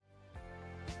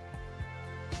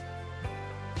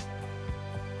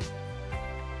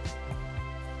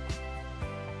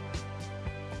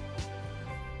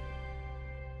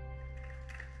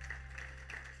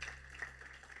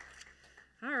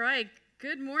All right,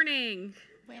 good morning.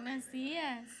 Buenos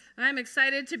días. I'm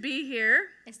excited to be here.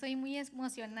 Estoy muy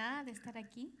emocionada de estar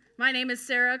aquí. My name is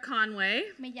Sarah Conway,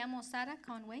 Me llamo Sarah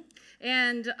Conway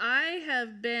and I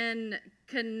have been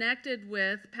connected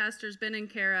with Pastors Ben and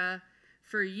Kara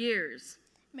for years.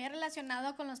 Me he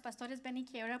relacionado con los pastores Ben y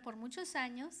Kiera por muchos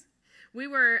años. We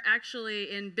were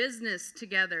actually in business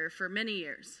together for many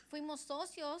years. Fuimos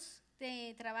socios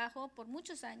de trabajo por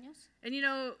muchos años. And you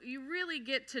know, you really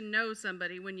get to know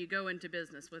somebody when you go into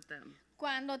business with them.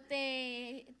 Cuando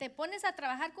te pones a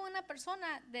trabajar con una persona,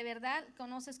 de verdad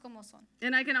conoces cómo son.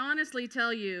 And I can honestly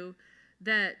tell you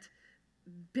that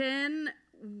Ben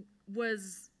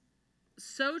was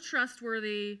so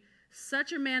trustworthy,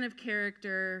 such a man of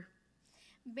character.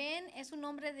 Ben es un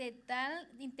hombre de tal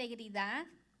integridad.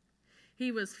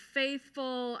 He was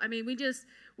faithful. I mean, we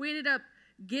ended up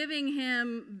giving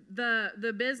him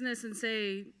the business and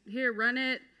say, here, run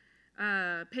it,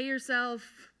 pay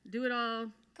yourself, do it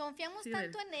all. Confiamos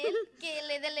tanto en él que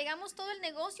le delegamos todo el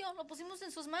negocio, lo pusimos en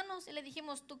sus manos y le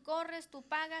dijimos, tú corres, tú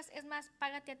pagas, es más,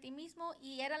 págate a ti mismo,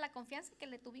 y era la confianza que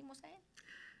le tuvimos a él.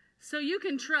 So you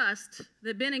can trust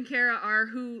that Ben and Kara are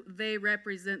who they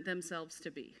represent themselves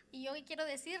to be. Y yo quiero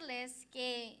decirles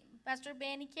que Pastor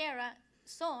Ben y Kara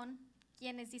son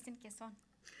quienes dicen que son.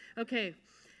 Okay,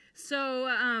 so,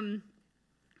 and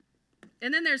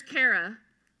then there's Kara.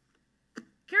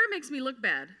 Kara makes me look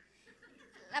bad.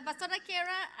 La pastora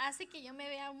Kara hace que yo me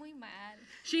vea muy mal.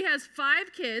 She has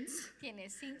 5 kids.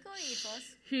 Tiene 5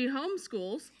 hijos. She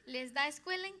homeschools. Les da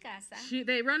escuela en casa.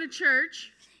 They run a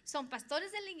church. Son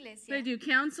pastores de la iglesia. They do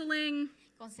counseling.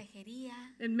 Consejería.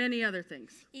 And many other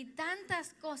things. Y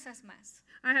tantas cosas más.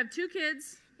 I have 2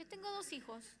 kids. Yo tengo 2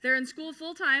 hijos. They're in school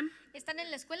full time. Están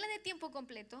en la escuela de tiempo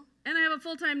completo. And I have a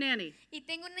full-time nanny. Y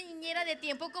tengo una niñera de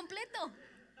tiempo completo.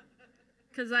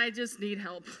 Because I just need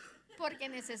help. Porque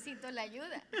necesito la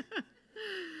ayuda.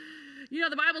 You know,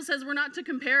 the Bible says we're not to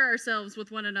compare ourselves with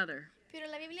one another. Pero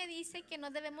la Biblia dice que no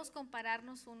debemos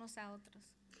compararnos unos a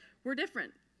otros. We're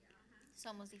different.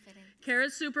 Somos diferentes.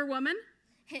 Kara's Superwoman.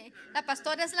 La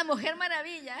pastora es la Mujer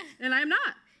Maravilla. And I'm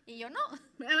not. Y yo no.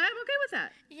 And I'm okay with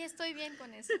that. Y estoy bien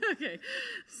con eso. Okay.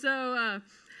 So,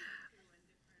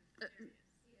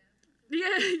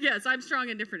 yes, I'm strong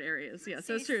in different areas. Yes, Sí,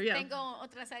 that's true. Yeah. Tengo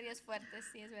otras áreas fuertes,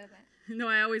 sí, es verdad. No,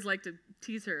 I always like to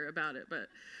tease her about it. But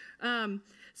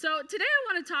so today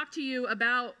I want to talk to you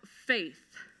about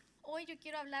faith. Hoy yo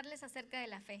quiero hablarles acerca de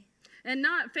la fe. And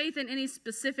not faith in any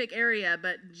specific area,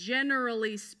 but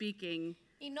generally speaking,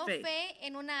 Y no faith. fe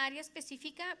en una área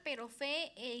específica, pero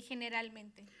fe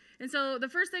generalmente. And so the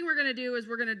first thing we're going to do is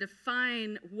we're going to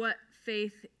define what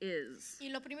faith is. Y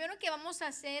lo primero que vamos a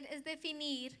hacer es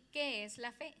definir qué es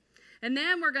la fe. And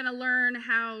then we're going to learn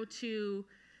how to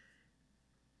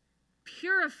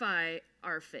purify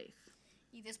our faith.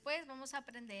 Y después vamos a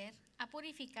aprender a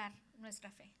purificar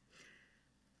nuestra fe.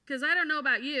 Because I don't know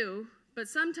about you, but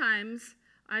sometimes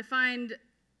I find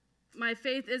my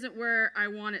faith isn't where I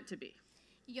want it to be.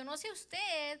 Y yo no sé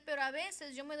usted, pero a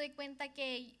veces yo me doy cuenta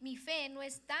que mi fe no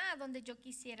está donde yo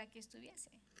quisiera que estuviese.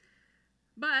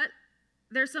 But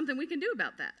there's something we can do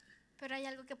about that. Pero hay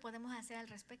algo que podemos hacer al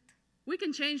respecto. We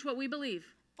can change what we believe.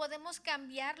 Podemos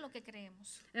cambiar lo que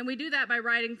creemos. And we do that by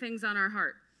writing things on our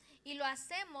heart. Y lo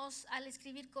hacemos al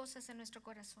escribir cosas en nuestro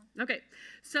corazón. Okay,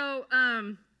 so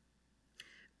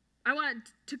I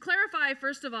want to clarify,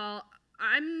 first of all,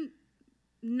 I'm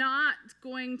not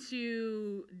going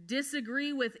to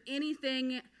disagree with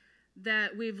anything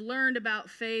that we've learned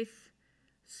about faith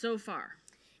so far.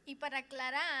 Y para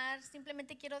aclarar,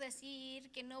 simplemente quiero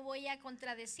decir que no voy a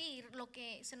contradecir lo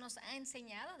que se nos ha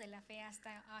enseñado de la fe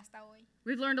hasta hoy.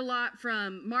 We've learned a lot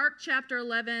from Mark chapter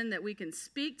 11 that we can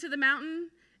speak to the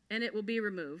mountain and it will be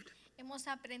removed. Hemos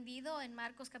aprendido en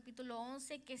Marcos capítulo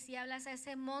 11 que si hablas a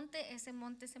ese monte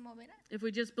se moverá. If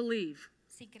we just believe.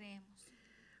 Si creemos.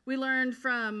 We learned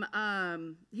from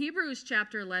Hebrews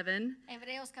chapter 11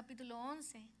 Hebreos capítulo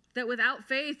 11 that without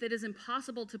faith it is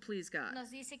impossible to please God. nos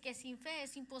dice que sin fe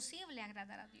es imposible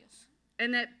agradar a Dios.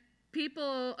 And that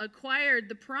people acquired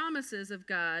the promises of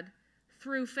God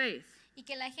through faith. Y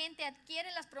que la gente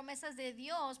adquiere las promesas de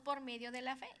Dios por medio de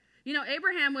la fe. You know,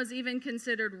 Abraham was even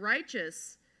considered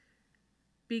righteous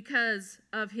because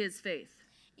of his faith.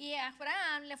 Y a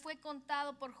Abraham le fue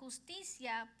contado por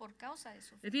justicia por causa de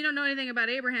su fe. If you don't know anything about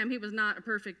Abraham, he was not a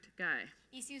perfect guy.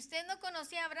 Y si usted no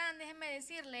conocía a Abraham, déjeme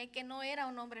decirle que no era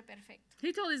un hombre perfecto.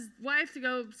 He told his wife to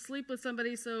go sleep with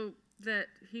somebody so that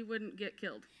he wouldn't get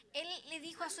killed. Él le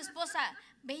dijo a su esposa,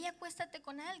 ve y acuéstate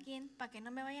con alguien para que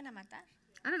no me vayan a matar.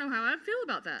 I don't know how I feel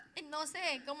about that. No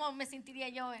sé cómo me sentiría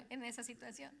yo en esa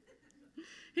situación.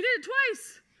 He did it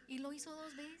twice. Y lo hizo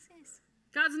 2 veces.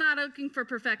 God's not looking for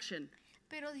perfection.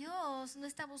 Pero Dios no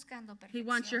está buscando He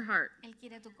wants your perfección. heart. Él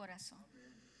quiere tu corazón.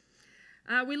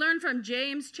 We learn from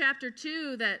James chapter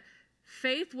 2 that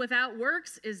faith without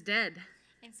works is dead.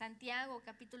 En Santiago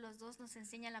capítulo 2 nos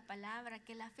enseña la palabra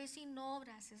que la fe sin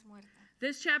obras es muerta.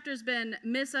 This chapter's been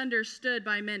misunderstood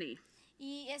by many.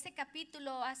 Y ese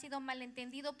capítulo ha sido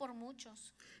malentendido por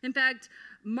muchos. In fact,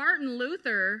 Martin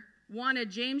Luther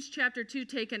wanted James chapter 2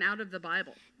 taken out of the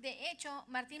Bible. De hecho,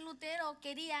 Martín Lutero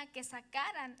quería que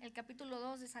sacaran el capítulo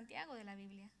 2 de Santiago de la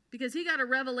Biblia. Because he got a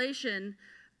revelation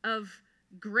of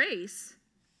grace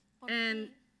and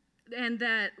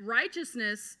that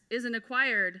righteousness isn't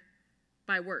acquired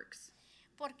by works.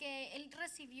 Porque él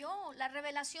recibió la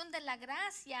revelación de la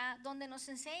gracia donde nos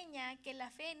enseña que la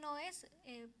fe no es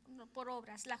por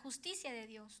obras, la justicia de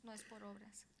Dios no es por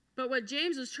obras. But what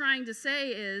James was trying to say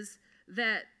is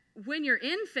that when you're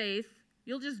in faith,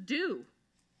 you'll just do.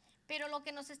 Pero lo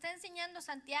que nos está enseñando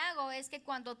Santiago es que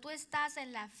cuando tú estás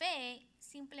en la fe,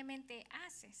 simplemente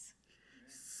haces.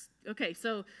 Okay,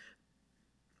 so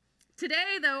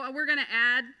today, though, we're going to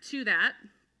add to that,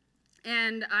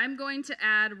 and I'm going to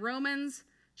add Romans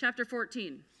chapter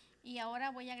 14. Y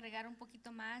ahora voy a agregar un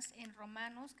poquito más en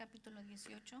Romanos capítulo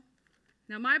 18,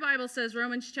 Now, my Bible says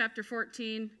Romans chapter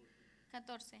 14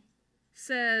 14.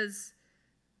 says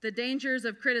the dangers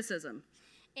of criticism.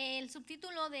 El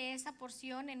subtítulo de esa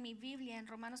porción en mi Biblia, en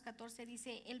Romanos 14,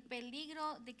 dice el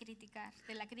peligro de criticar,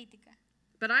 de la crítica.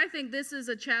 But I think this is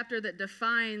a chapter that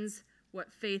defines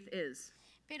what faith is.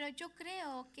 Pero yo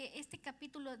creo que este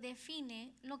capítulo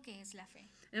define lo que es la fe.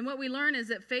 And what we learn is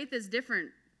that faith is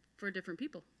different for different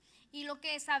people. Y lo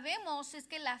que sabemos es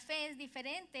que la fe es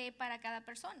diferente para cada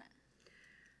persona.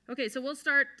 Okay, so we'll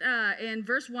start in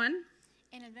verse 1.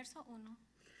 En el verso 1.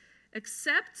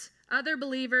 Accept other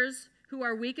believers who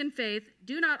are weak in faith.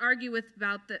 Do not argue with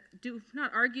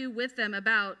them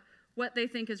about what they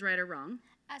think is right or wrong.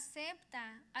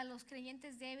 Acepta a los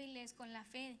creyentes débiles con la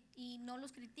fe y no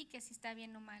los critiques si está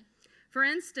bien o mal. For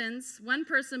instance, one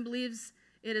person believes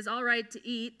it is all right to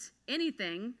eat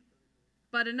anything,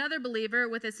 but another believer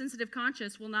with a sensitive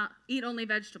conscience will not eat only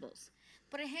vegetables.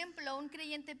 Por ejemplo, un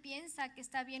creyente piensa que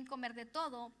está bien comer de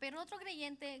todo, pero otro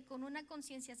creyente con una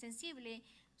conciencia sensible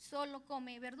solo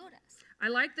come verduras. I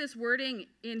like this wording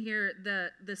in here,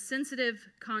 the sensitive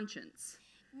conscience.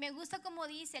 Me gusta como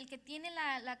dice, el que tiene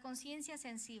la conciencia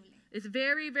sensible. It's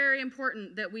very, very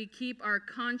important that we keep our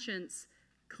conscience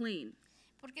clean.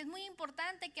 Porque es muy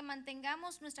importante que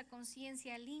mantengamos nuestra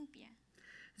conciencia limpia.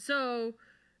 So,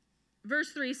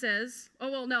 verse 3 says,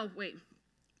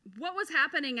 what was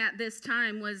happening at this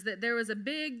time was that there was a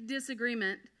big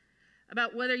disagreement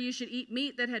about whether you should eat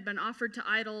meat that had been offered to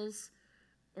idols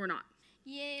or not.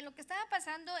 Y lo que estaba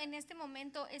pasando en este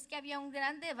momento es que había un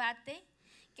gran debate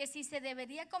que si se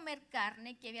debería comer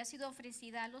carne que había sido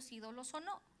ofrecida a los ídolos o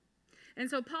no. And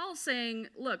so Paul's saying,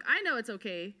 look, I know it's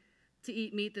okay to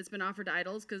eat meat that's been offered to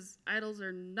idols because idols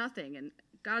are nothing and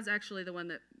God's actually the one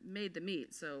that made the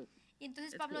meat. So y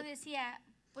entonces Pablo decía,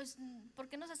 pues, ¿por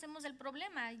qué nos hacemos el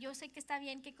problema? Yo sé que está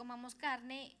bien que comamos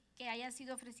carne que haya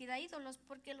sido ofrecida a ídolos,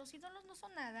 porque los ídolos no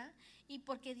son nada y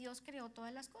porque Dios creó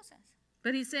todas las cosas.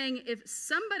 But he's saying if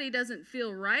somebody doesn't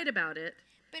feel right about it,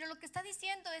 pero lo que está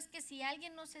diciendo es que si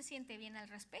alguien no se siente bien al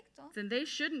respecto, then they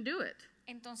shouldn't do it.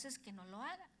 Entonces que no lo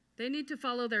haga. They need to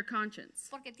follow their conscience.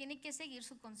 Porque tiene que seguir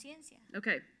su conciencia.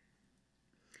 Okay.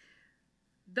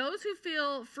 Those who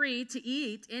feel free to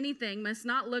eat anything must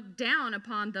not look down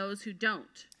upon those who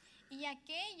don't. Y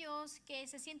aquellos que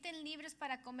se sienten libres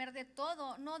para comer de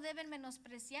todo no deben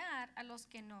menospreciar a los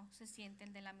que no se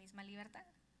sienten de la misma libertad.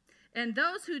 And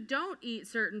those who don't eat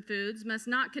certain foods must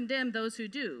not condemn those who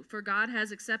do, for God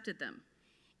has accepted them.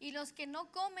 Y los que no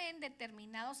comen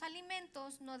determinados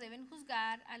alimentos no deben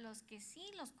juzgar a los que sí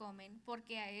los comen,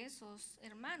 porque a esos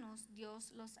hermanos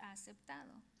Dios los ha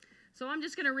aceptado. So I'm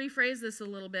just going to rephrase this a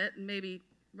little bit and maybe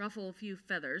ruffle a few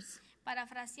feathers.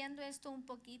 Parafraseando esto un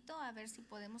poquito, a ver si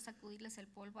podemos sacudirles el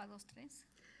polvo a 2, 3.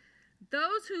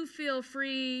 Those who feel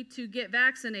free to get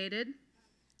vaccinated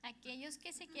aquellos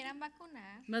que se quieran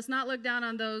vacunar must not look down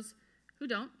on those who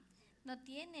don't. No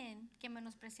tienen que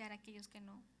menospreciar a aquellos que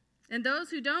no. And those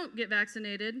who don't get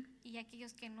vaccinated y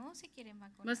aquellos que no se quieren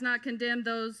vacunar must not condemn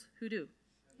those who do.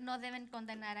 No deben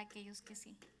condenar a aquellos que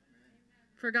sí.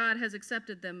 For God has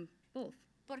accepted them both.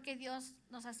 Porque Dios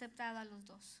nos ha aceptado a los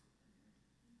dos.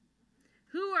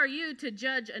 Who are you to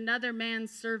judge another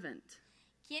man's servant?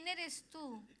 ¿Quién eres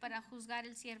tú para juzgar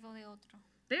el siervo de otro?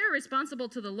 They are responsible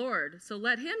to the Lord, so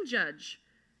let him judge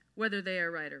whether they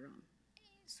are right or wrong.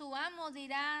 Su amo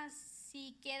dirá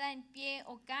si queda en pie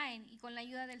o caen, y con la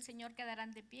ayuda del Señor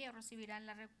quedarán de pie o recibirán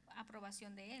la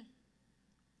aprobación de él.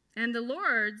 And the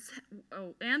Lord's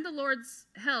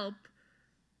help,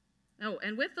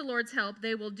 and with the Lord's help,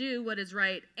 they will do what is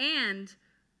right and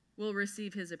will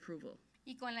receive his approval.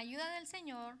 Y con la ayuda del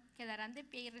Señor quedarán de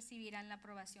pie y recibirán la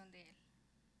aprobación de Él.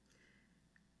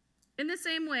 In the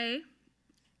same way,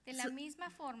 De la misma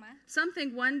forma, some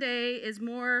think one day is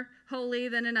more holy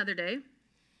than another day,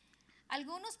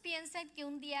 algunos piensan que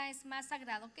un día es más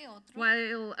sagrado que otro,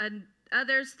 while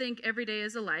others think every day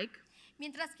is alike.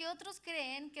 mientras que otros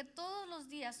creen que todos los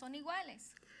días son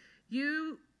iguales.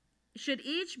 You should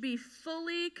each be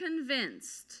fully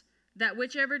convinced that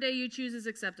whichever day you choose is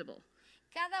acceptable.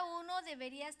 Cada uno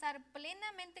debería estar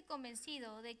plenamente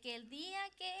convencido de que el día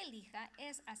que elija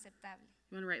es aceptable.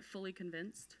 You want to write fully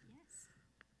convinced? Yes.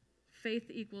 Faith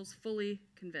equals fully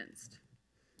convinced.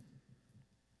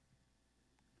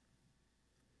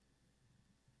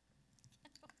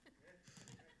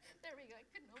 There we go. I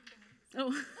couldn't open it.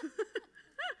 Oh.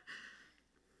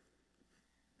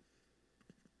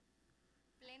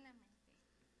 Plenamente.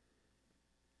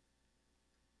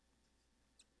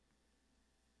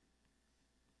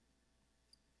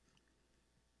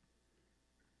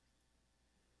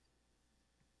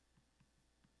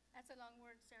 That's a long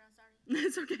word, Sarah. Sorry.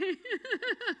 It's okay.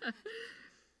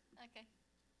 Okay.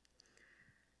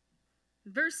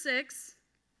 Verse 6,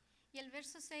 Y el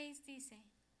verso 6 dice,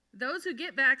 those who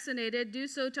get vaccinated do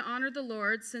so to honor the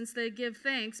Lord, since they give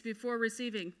thanks before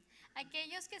receiving.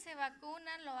 aquellos que se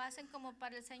vacunan lo hacen como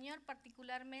para el Señor,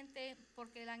 particularmente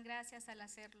porque dan gracias al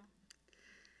hacerlo.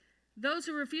 Those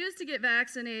who refuse to get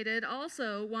vaccinated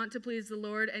also want to please the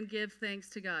Lord and give thanks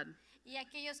to God. Y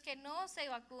aquellos que no se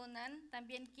vacunan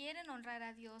también quieren honrar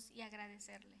a Dios y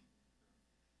agradecerle.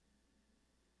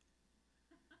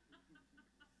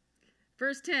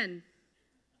 Verse 10,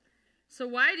 so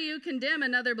why do you condemn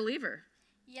another believer?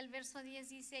 Y el verso 10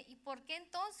 dice, ¿y por qué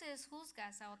entonces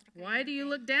juzgas a otro creyente? Why do you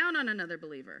look down on another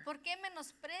believer? ¿Por qué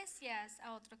menosprecias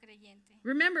a otro creyente?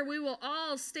 Remember, we will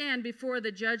all stand before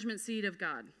the judgment seat of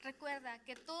God. Recuerda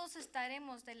que todos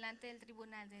estaremos delante del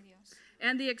tribunal de Dios.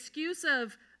 And the excuse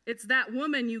of, it's that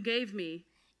woman you gave me,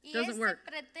 Y doesn't ese work.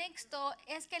 pretexto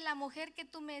es que la mujer que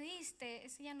tú me diste,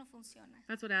 ese ya no funciona.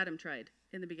 That's what Adam tried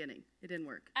in the beginning. It didn't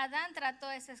work. Adán trató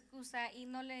esa excusa y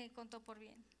no le contó por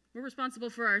bien. We're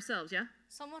responsible for ourselves, yeah?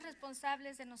 Somos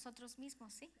responsables de nosotros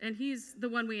mismos, ¿sí? And he's the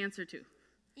one we answer to.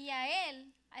 Y a él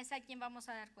es a quien vamos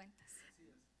a dar cuentas.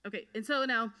 Okay, and so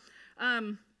now,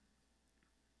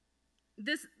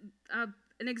 this an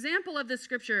example of this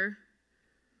scripture.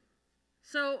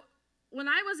 So when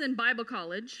I was in Bible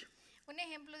college, Un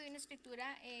ejemplo de una escritura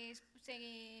es,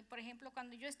 por ejemplo,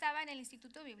 cuando yo estaba en el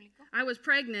Instituto Bíblico, I was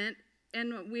pregnant,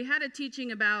 and we had a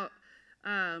teaching about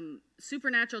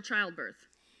supernatural childbirth.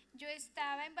 yo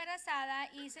estaba embarazada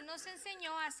y se nos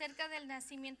enseñó acerca del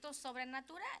nacimiento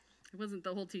sobrenatural. It wasn't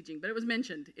the whole teaching, but it was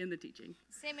mentioned in the teaching.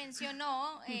 Se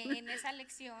mencionó en esa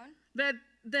lección That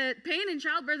pain in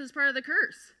childbirth is part of the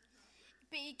curse.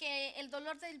 y que el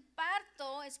dolor del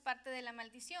parto es parte de la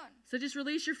maldición. So just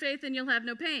release your faith and you'll have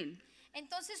no pain.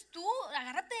 Entonces tú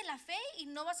agárrate de la fe y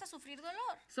no vas a sufrir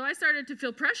dolor. So I started to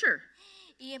feel pressure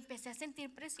Y empecé a sentir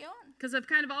presión. because I've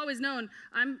kind of always known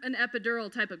I'm an epidural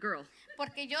type of girl.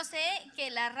 Porque yo sé que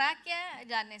la raquia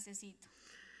la necesito.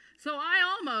 So I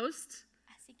almost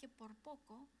Así que por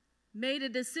poco made a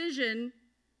decision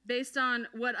based on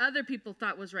what other people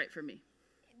thought was right for me.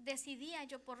 decidía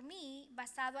yo por mí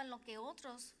basado en lo que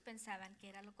otros pensaban que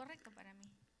era lo correcto para mí.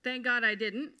 Thank God I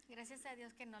didn't, Gracias a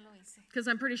Dios que no lo hice. because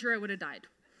I'm pretty sure I would have died.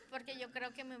 Porque yo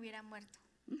creo que me hubiera muerto.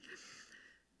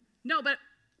 No, but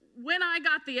when I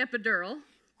got the epidural,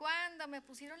 Cuando me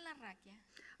pusieron la raquia,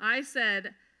 I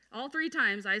said, all 3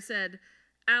 times, I said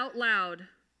out loud,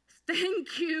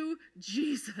 thank you,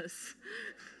 Jesus.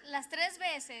 las 3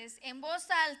 veces en voz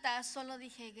alta solo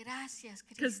dije gracias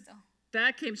Because Cristo.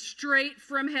 that came straight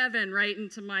from heaven right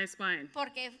into my spine.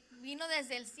 Porque vino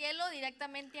desde el cielo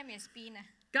directamente a mi espina.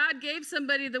 God gave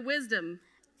somebody the wisdom,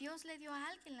 Dios le dio a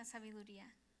alguien la sabiduría.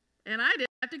 and I didn't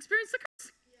have to experience the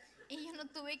curse. Y yo no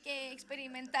tuve que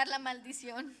experimentar la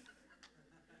maldición.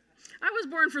 I was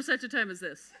born for such a time as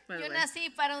this, by the Yo way.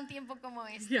 nací para un tiempo como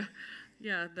este.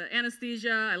 Yeah, the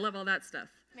anesthesia, I love all that stuff.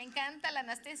 Me encanta la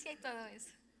anestesia y todo eso.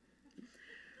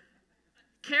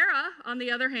 Kara, on the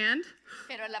other hand,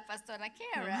 Pero la pastora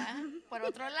Kara, por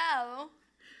otro lado,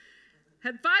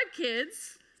 had 5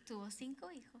 kids, tuvo 5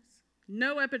 hijos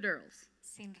no epidurals.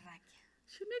 sin raquia.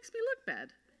 She makes me look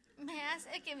bad. Me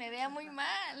hace que me vea muy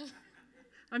mal.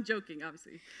 I'm joking,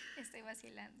 obviously. Estoy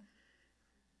vacilando.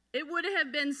 It would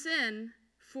have been sin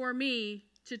for me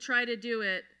to try to do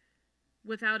it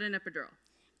without an epidural.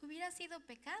 Hubiera sido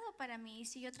pecado para mí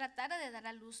si yo tratara de dar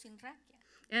a luz sin raquia.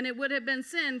 And it would have been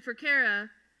sin for Kara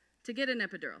to get an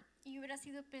epidural. Y hubiera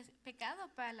sido pecado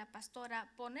para la pastora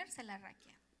ponerse la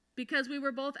raquia. Because we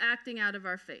were both acting out of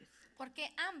our faith. Porque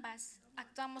ambas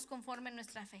actuamos conforme a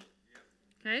nuestra fe.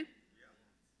 Okay?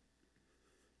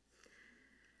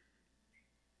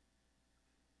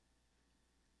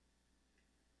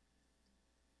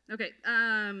 Okay,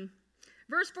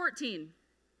 verse 14.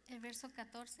 El verso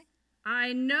 14.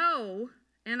 I know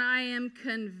and I am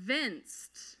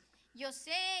convinced. Yo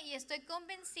sé y estoy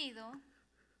convencido.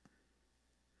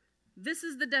 This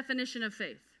is the definition of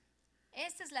faith.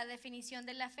 Esta es la definición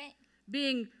de la fe.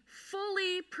 Being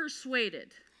fully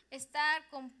persuaded. Estar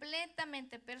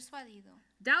completamente persuadido.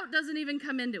 Doubt doesn't even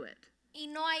come into it. Y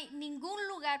no hay ningún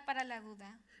lugar para la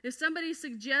duda. If somebody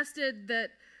suggested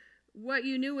that what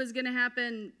you knew was going to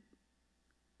happen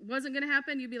wasn't going to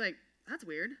happen, you'd be like, that's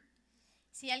weird.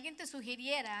 Si alguien te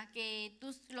sugiriera que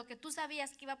lo que tú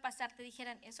sabías que iba a pasar, te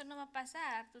dijeran, eso no va a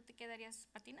pasar, tú te quedarías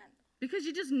patinando. Because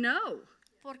you just know.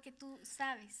 Porque tú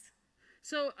sabes.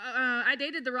 So I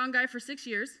dated the wrong guy for 6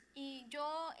 years. Y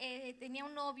yo tenía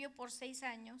un novio por 6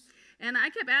 años. And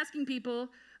I kept asking people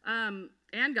and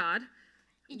God.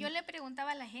 Y yo le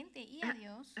preguntaba a la gente y a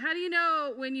Dios. How do you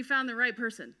know when you found the right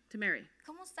person to marry?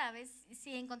 ¿Cómo sabes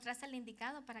si encontraste al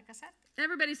indicado para casarte?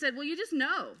 Everybody said, well, you just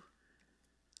know.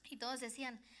 Y todos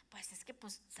decían, pues es que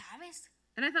pues sabes.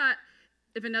 And I thought,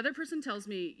 if another person tells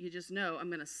me you just know, I'm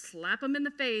going to slap them in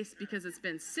the face because it's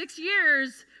been 6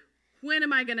 years. When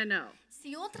am I going to know?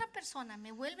 Si otra persona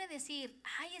me vuelve a decir,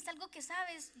 ay, es algo que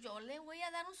sabes, yo le voy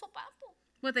a dar un sopapo.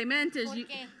 What they meant is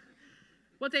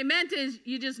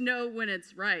you just know when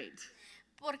it's right.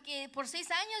 Porque por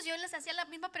 6 años yo les hacía la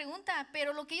misma pregunta,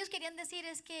 pero lo que ellos querían decir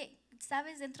es que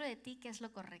sabes dentro de ti qué es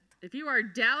lo correcto. If you are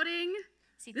doubting,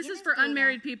 Si this is tienes for duda,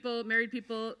 unmarried people, married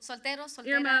people, solteros,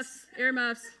 solteras,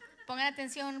 earmuffs. pongan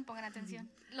atención, pongan atención.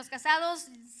 Los casados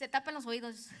se tapan los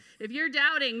oídos. If you're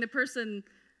doubting the person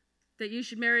that you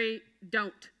should marry,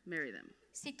 don't marry them.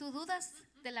 Si tú dudas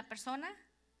de la persona,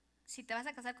 si te vas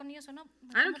a casar con ellos o no,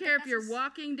 I ¿cómo don't te care if you're casas?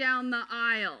 walking down the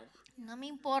aisle No me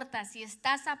importa si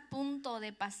estás a punto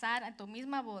de pasar a tu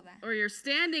misma boda. or you're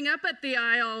standing up at the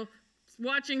aisle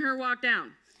watching her walk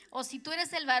down. O si tú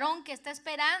eres el varón que está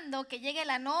esperando que llegue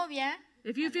la novia.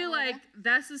 If you a la feel boda, like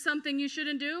this is something you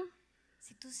shouldn't do,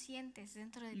 si tú sientes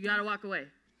dentro de you ti got to walk away.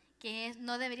 que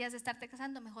no deberías de estarte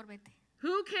casando, mejor vete.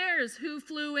 Who cares who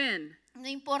flew in? No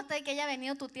importa que haya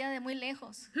venido tu tía de muy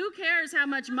lejos. Who cares how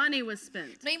much money was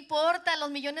spent? No importa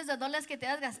los millones de dólares que te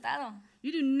has gastado.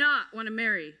 You do not want to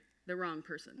marry the wrong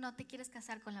person. No te quieres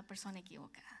casar con la persona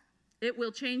equivocada. It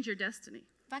will change your destiny.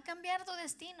 Va a cambiar tu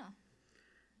destino.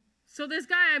 So this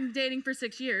guy I'm dating for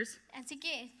 6 years, Así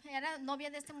que era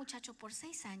novia de este muchacho por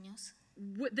 6 años.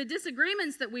 the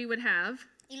disagreements that we would have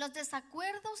Y los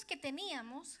desacuerdos que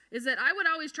teníamos is that I would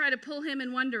always try to pull him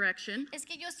in one direction es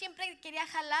que yo siempre quería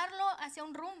jalarlo hacia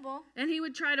un rumbo and he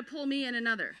would try to pull me in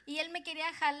another. y él me quería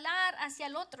jalar hacia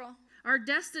el otro. Our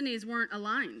destinies weren't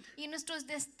aligned. Y nuestros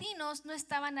destinos no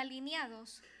estaban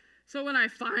alineados. So when I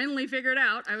finally figured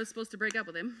out I was supposed to break up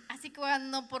with him, Así que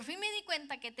cuando por fin me di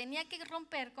cuenta que tenía que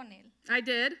romper con él, I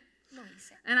did. lo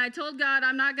hice. And I told God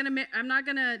I'm not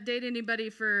going to date anybody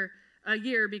for a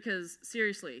year because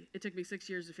seriously, it took me 6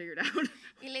 years to figure it out.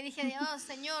 Y le dije, Dios,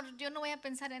 Señor, yo no voy a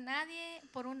pensar en nadie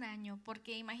por un año,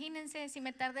 porque imagínense si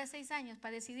me tardé 6 años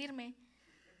para decidirme.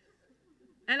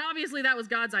 And obviously that was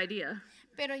God's idea.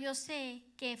 Pero yo sé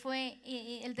que fue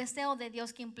el deseo de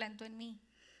Dios que implantó en mí.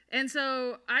 And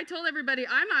so I told everybody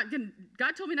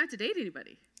God told me not to date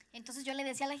anybody. Entonces yo le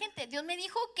decía a la gente, Dios me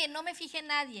dijo que no me fije en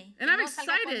nadie, que And I'm no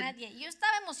salga con excited. nadie. Y yo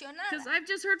estaba Because emocionada. I've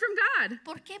just heard from God.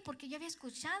 ¿Por qué? Porque yo había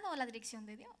escuchado la dirección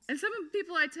de Dios. And some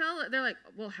people I tell, they're like,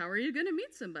 well, how are you going to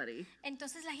meet somebody?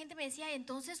 Entonces la gente me decía,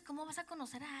 entonces, ¿cómo vas a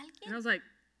conocer a And I alguien? was like,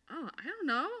 oh, I don't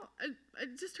know. I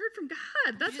just heard from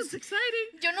God. That's what's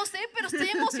exciting. Yo no sé, pero estoy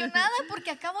emocionada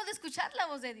porque acabo de escuchar la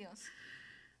voz de Dios.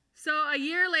 So a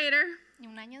year later, Y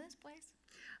un año después,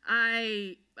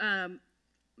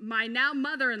 my now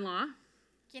mother-in-law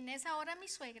quien es ahora mi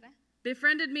suegra,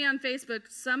 befriended me on Facebook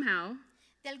somehow.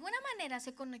 de alguna manera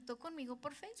se conectó conmigo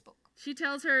por Facebook She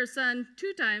tells her son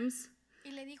 2 times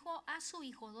y le dijo a su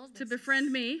hijo 2 to veces,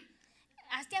 befriend me.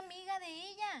 hazte amiga de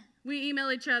ella. We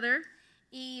email each other.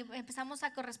 Y empezamos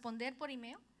a corresponder por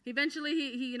email. Eventually,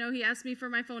 he asked me for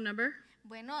my phone number.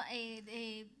 Bueno,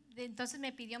 entonces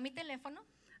me pidió mi teléfono.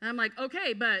 And I'm like,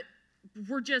 okay, but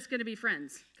we're just going to be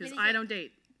friends because Le dije, I don't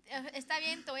date. Está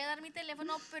bien, te voy a dar mi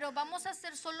teléfono, pero vamos a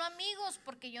ser solo amigos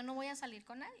porque yo no voy a salir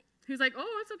con nadie. He's like,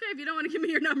 oh, it's okay if you don't want to give me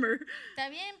your number. Está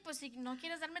bien, pues si no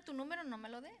quieres darme tu número, no me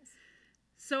lo des.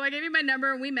 So I gave him my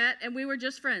number and we met and we were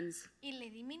just friends. Y le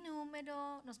di mi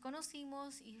número, nos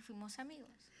conocimos y fuimos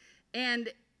amigos. And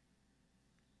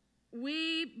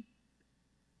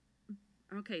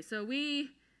so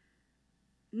we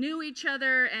knew each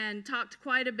other and talked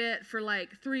quite a bit for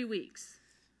like 3 weeks.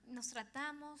 Nos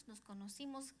tratamos, nos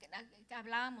conocimos,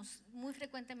 hablábamos muy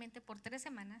frecuentemente por 3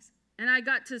 semanas. And I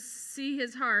got to see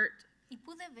his heart. Y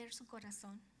pude ver su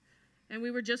corazón. And we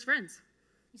were just friends.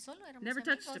 Y solo éramos Never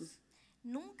amigos. touched him.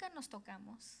 Nunca nos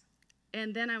tocamos.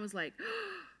 And then I was like,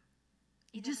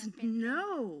 you just repente,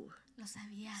 know. Lo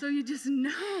sabía. So you just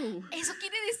know. Eso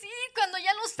quiere decir cuando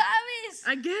ya lo sabes.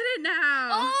 I get it now.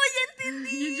 Oh, ya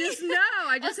entendí. You just know.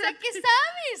 I just o sea, que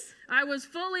sabes. I was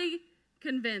fully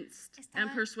convinced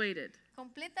and Estaba persuaded.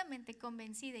 Completamente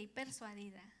convencida y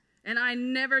persuadida. And I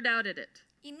never doubted it.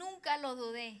 Y nunca lo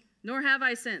dudé. Nor have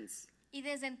I since. Y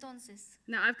desde entonces.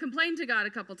 Now, I've complained to God a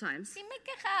couple times. Sí me he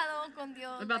quejado con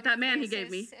Dios. About that man he gave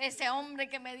me. Ese hombre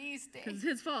que me diste. It's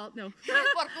his fault. No.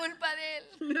 Por culpa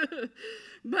de él.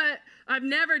 But I've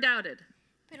never doubted.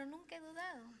 Pero nunca he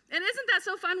dudado. And isn't that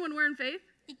so fun when we're in faith?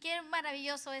 Y qué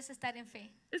maravilloso es estar en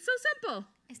fe. It's so simple.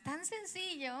 Es tan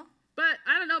sencillo. But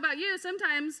I don't know about you.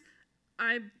 Sometimes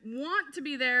I want to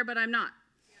be there, but I'm not.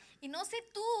 Y no sé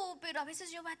tú, pero a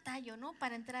veces yo batallo, ¿no?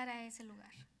 Para entrar a ese lugar.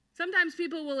 Sometimes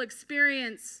people will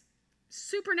experience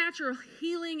supernatural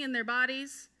healing in their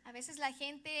bodies. A veces la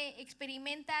gente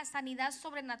experimenta sanidad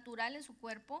sobrenatural en su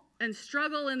cuerpo. And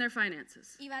struggle in their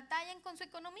finances. Y batallan con su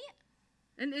economía.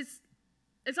 And it's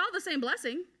all the same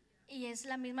blessing. Y es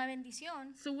la misma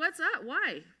bendición. So what's up?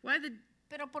 Why?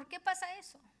 Pero ¿por qué pasa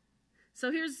eso?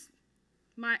 So here's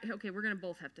we're going to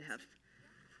both have to have.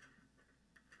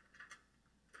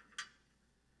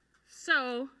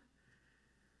 So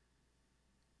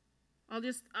I'm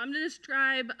going to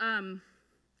describe,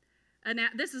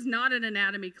 this is not an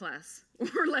anatomy class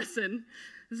or lesson.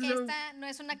 This is Esta no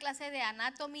es una clase de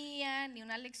anatomía ni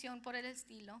una lección por el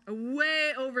estilo. a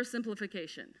way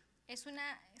oversimplification. Es una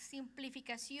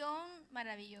simplificación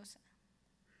maravillosa.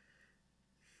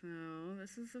 So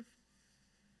this is a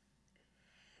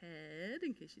head,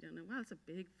 in case you don't know. Wow, that's a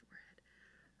big forehead.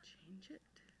 Change it.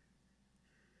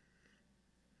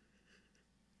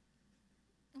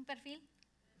 Un perfil,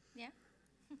 ¿ya?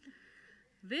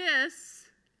 This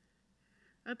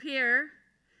up here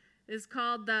is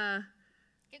called the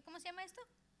 ¿Cómo se llama esto?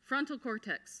 frontal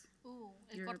cortex.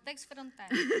 El córtex frontal.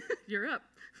 You're up.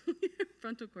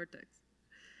 Frontal cortex.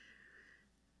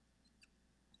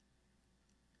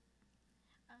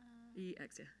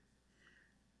 EX, yeah.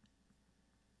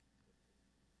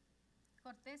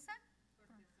 ¿Corteza?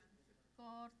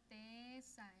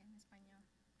 Corteza en español.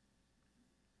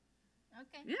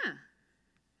 Okay. Yeah.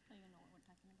 So you know what we're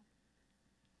talking about.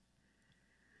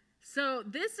 So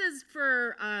this is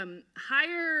for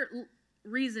higher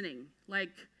reasoning,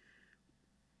 like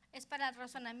Es para el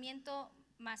razonamiento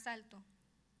más alto.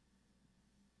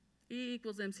 E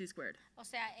equals MC squared. O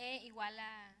sea, E igual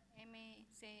a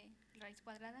MC raíz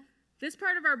cuadrada. This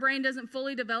part of our brain doesn't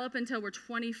fully develop until we're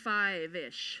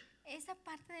 25-ish. Esa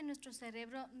parte de nuestro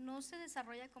cerebro no se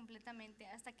desarrolla completamente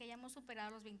hasta que hayamos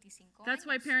superado los 25 That's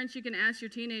why años. parents, you can ask your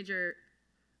teenager,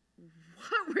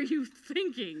 what were you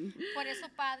thinking? Por eso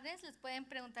padres les pueden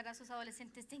preguntar a sus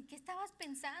adolescentes, ¿en qué estabas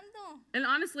pensando? And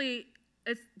honestly,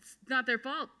 it's not their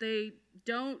fault. They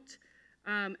don't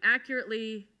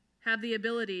accurately have the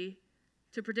ability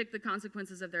to predict the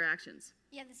consequences of their actions.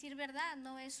 Y a decir verdad,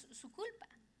 no es su culpa,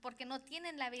 porque no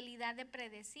tienen la habilidad de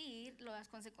predecir las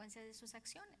consecuencias de sus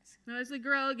acciones. Now, as they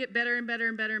grow, get better and better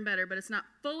and better and better, but it's not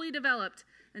fully developed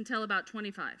until about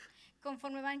 25.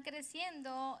 Conforme van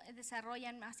creciendo,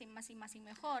 desarrollan más y más y más y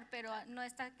mejor, pero no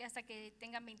hasta que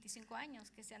tengan 25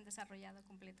 años que se han desarrollado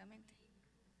completamente.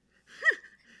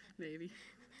 Maybe.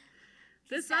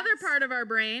 This Quizás. other part of our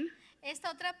brain Esta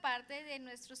otra parte de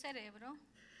nuestro cerebro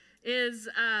is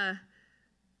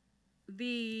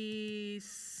the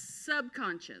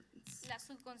subconscious. la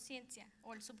subconsciencia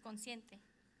o el subconsciente.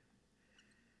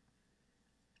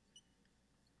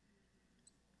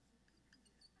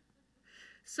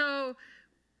 So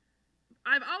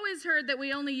I've always heard that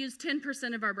we only use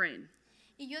 10% of our brain.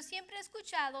 Y yo siempre he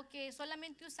escuchado que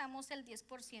solamente usamos el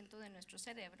 10% de nuestro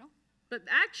cerebro, But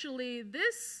actually,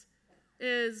 this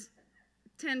is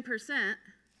 10%,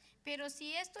 pero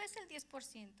si esto es el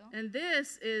 10% and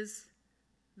this is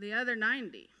the other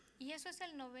 90. y eso es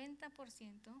el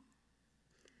 90%,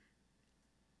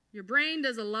 Your brain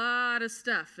does a lot of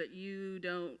stuff that you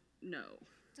don't know.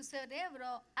 tu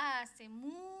cerebro hace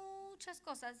muchas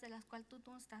cosas de las cuales tú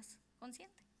no estás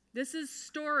consciente. This is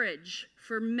storage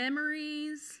for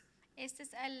memories, Este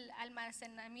es el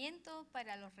almacenamiento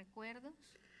para los recuerdos,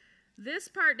 This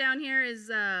part down here is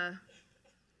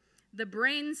the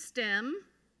brain stem.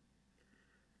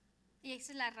 Y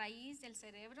esa es la raíz del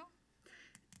cerebro.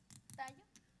 Tallo.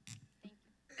 Thank you.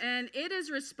 And it is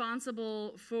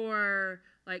responsible for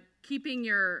like keeping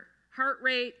your heart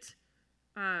rate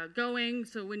going,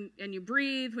 so and you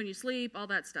breathe, when you sleep, all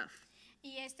that stuff.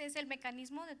 Y este es el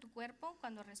mecanismo de tu cuerpo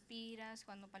cuando respiras,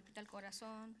 cuando palpita el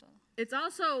corazón, todo. It's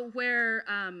also where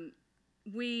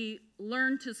we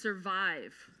learn to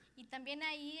survive. Y también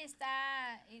ahí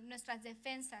está nuestras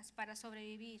defensas para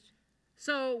sobrevivir.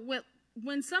 So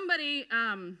when somebody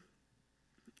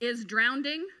is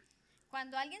drowning,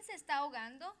 Cuando alguien se está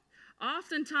ahogando,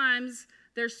 oftentimes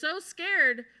they're so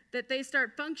scared that they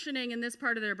start functioning in this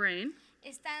part of their brain.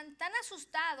 están tan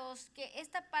asustados que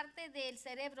esta parte del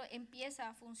cerebro empieza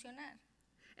a funcionar.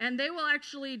 And they will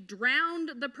actually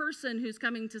drown the person who's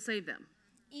coming to save them.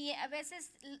 Y a veces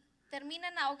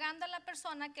terminan ahogando a la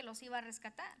persona que los iba a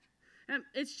rescatar. And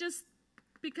it's just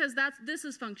because this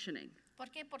is functioning. ¿Por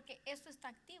qué? Porque esto está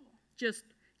activo. Just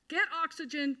get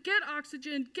oxygen, get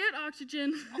oxygen, get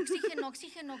oxygen. Oxígeno,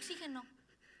 oxígeno, oxígeno.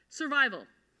 Survival.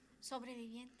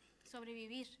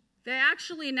 Sobrevivir. They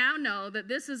actually now know that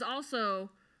this is also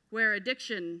where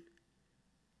addiction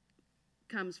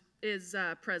is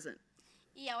present.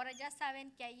 Y ahora ya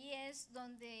saben que allí es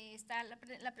donde está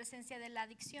la presencia de la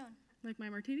adicción. Like my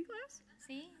martini glass?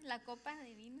 ¿Sí? La copa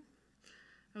de vino.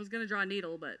 I was going to draw a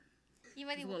needle, but Iba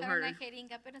a it's a little dibujar una harder.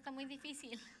 jeringa, pero está muy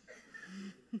difícil.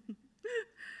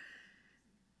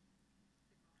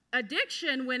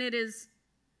 Addiction, when it is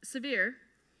severe,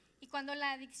 Y cuando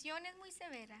la adicción es muy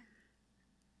severa,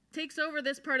 takes over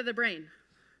this part of the brain.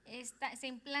 se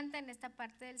implanta en esta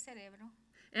parte del cerebro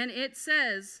And it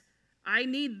says, I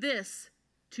need this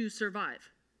to survive.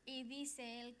 y dice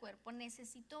el cuerpo,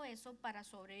 necesito eso para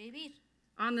sobrevivir.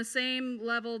 On the same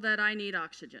level that I need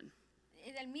oxygen.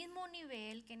 Del mismo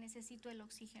nivel que necesito el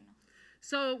oxígeno.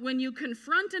 So when you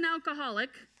confront an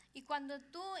alcoholic, Y cuando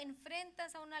tú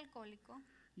enfrentas a un alcohólico,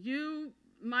 you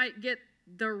might get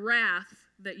the wrath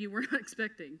that you were not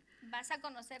expecting. vas a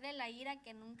conocerle la ira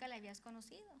que nunca le habías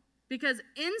conocido. Because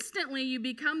instantly you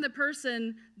become the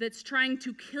person that's trying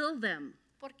to kill them.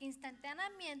 Porque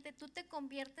instantáneamente tú te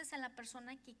conviertes en la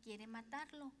persona que quiere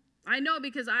matarlo. I know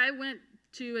because I went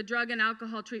to a drug and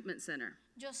alcohol treatment center.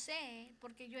 Yo sé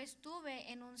porque yo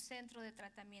estuve en un centro de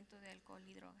tratamiento de alcohol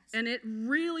y drogas. And it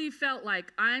really felt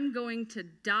like I'm going to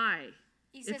die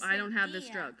Y se if I don't have this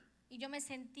sentía- drug. Y yo me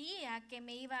sentía que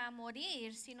me iba a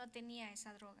morir si no tenía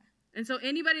esa droga. And so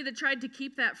anybody that tried to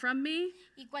keep that from me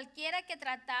Y cualquiera que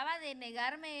trataba de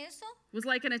negarme eso was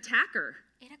like an attacker,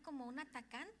 era como un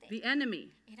atacante. the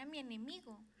enemy. Era mi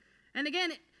enemigo. And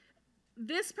again,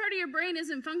 this part of your brain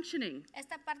isn't functioning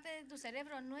Esta parte de tu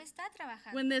cerebro no está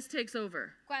trabajando when this takes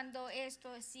over. cuando esto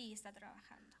sí está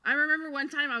trabajando. I remember one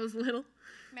time I was little,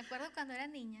 Me acuerdo cuando era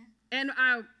niña and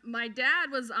my dad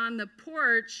was on the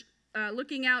porch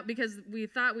looking out because we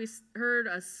thought we heard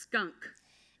a skunk.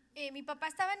 Mi papá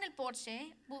estaba en el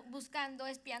porche buscando,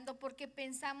 espiando, porque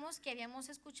pensamos que habíamos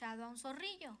escuchado a un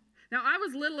zorrillo. Now, I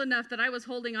was little enough that I was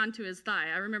holding on to his thigh.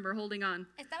 I remember holding on.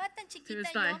 Estaba tan chiquita his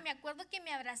yo, thigh. me acuerdo que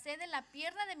me abracé de la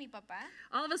pierna de mi papá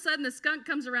All of a sudden, the skunk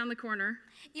comes around the corner,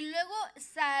 y luego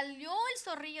salió el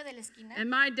zorrillo de la esquina and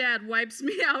my dad wipes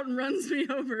me out and runs me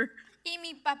over. y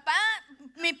mi papá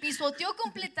me pisoteó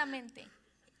completamente.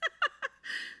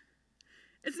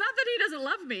 It's not that he doesn't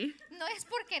love me. No es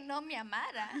porque no me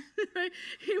amara, Right?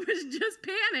 He was just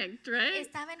panicked, right?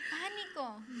 estaba en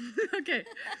pánico. Okay.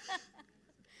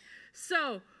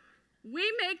 So, we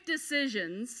make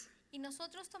decisions Y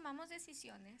nosotros tomamos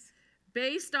decisiones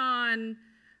based on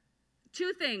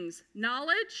two things,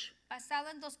 knowledge basado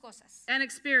en dos cosas, and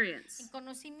experience. en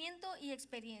conocimiento y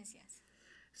experiencias.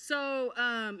 So,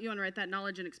 you want to write that,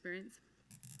 knowledge and experience?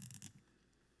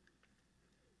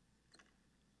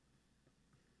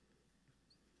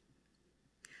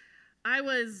 I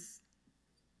was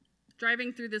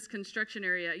driving through this construction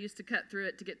area. I used to cut through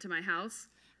it to get to my house.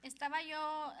 Estaba yo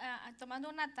tomando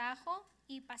un atajo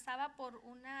y pasaba por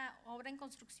una obra en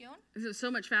construcción It was so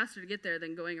much faster to get there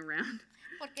than going around.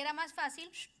 porque era más fácil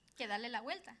que darle la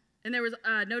vuelta. And there was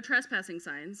no trespassing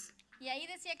signs. Y ahí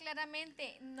decía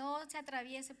claramente, no se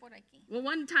atraviese por aquí. Well,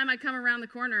 one time I come around the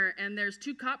corner and there's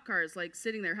two cop cars like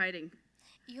sitting there hiding.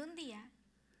 Y un día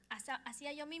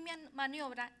hacía yo mi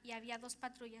maniobra y había dos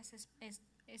patrullas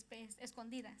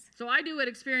escondidas. So I do what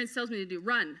experience tells me to do,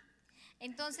 run.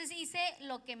 Entonces hice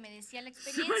lo que me decía la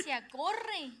experiencia,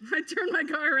 corre. I turn my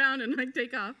car around and I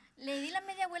take off. Le di la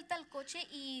media vuelta al coche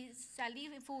y salí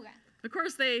en fuga. Of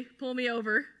course, they pull me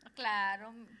over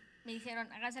Claro, me dijeron,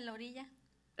 hágase la orilla.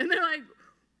 and they're like,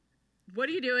 what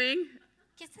are you doing?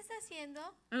 ¿qué estás haciendo?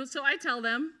 And so I tell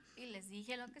them, Y les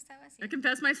dije lo que estaba I haciendo.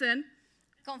 confess my sin.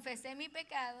 Confesé mi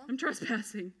pecado. I'm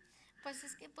trespassing. Pues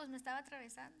es que pues me estaba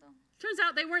atravesando. Turns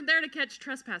out they weren't there to catch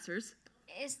trespassers.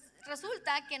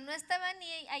 Resulta que no estaban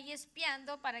ni ahí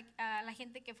espiando para a la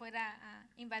gente que fuera a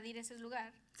invadir ese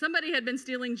lugar. Somebody had been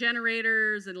stealing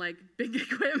generators and like big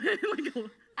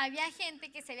equipment. Había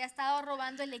gente que se había estado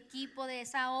robando el equipo de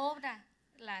esa obra,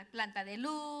 la planta de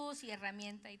luz y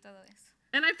herramienta y todo eso.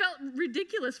 And I felt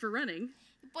ridiculous for running.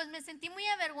 Pues me sentí muy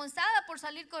avergonzada por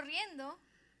salir corriendo.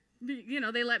 You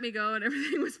know, they let me go and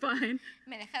everything was fine.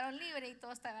 Me dejaron libre y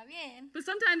todo estaba bien. But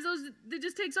sometimes it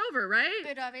just takes over, right?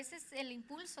 Pero a veces el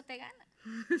impulso te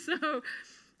gana. So,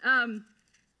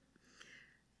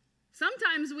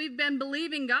 sometimes we've been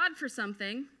believing God for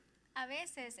something. A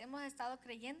veces hemos estado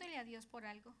creyéndole a Dios por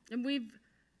algo. And we've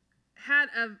had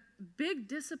a big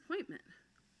disappointment.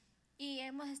 Y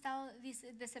hemos estado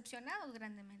decepcionados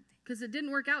grandemente. Because it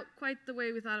didn't work out quite the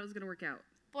way we thought it was going to work out.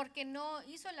 Porque no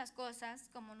hizo las cosas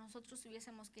como nosotros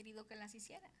hubiésemos querido que las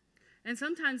hiciera. And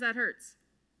sometimes that hurts.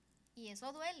 Y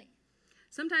eso duele.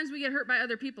 Sometimes we get hurt by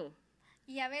other people.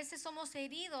 Y a veces somos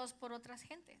heridos por otras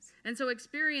gentes. And so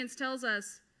experience tells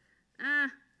us,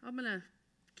 I'm going to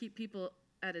keep people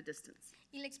at a distance.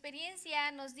 Y la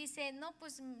experiencia nos dice, no,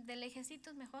 pues de lejecito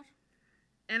es mejor.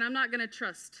 And I'm not going to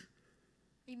trust.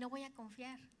 Y no voy a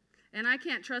confiar. And I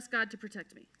can't trust God to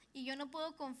protect me. Y yo no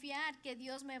puedo confiar que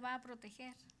Dios me va a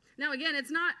proteger. Now again,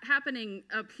 it's not happening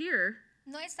up here.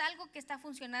 No es algo que está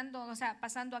funcionando, o sea,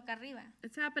 pasando acá arriba.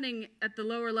 It's happening at the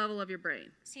lower level of your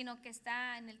brain. Sino que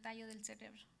está en el tallo del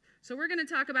cerebro. So we're going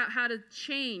to talk about how to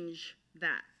change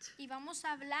that. Y vamos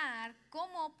a hablar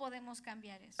cómo podemos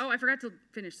cambiar eso. Oh, I forgot to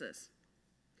finish this.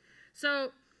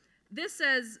 So this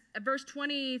says, verse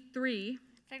 23,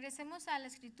 Regresemos a la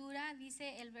escritura,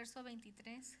 dice el verso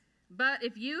 23. but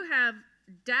if you have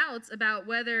doubts about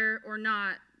whether or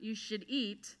not you should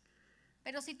eat,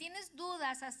 Pero si tienes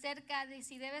dudas acerca de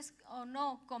si debes o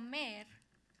no comer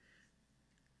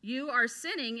you are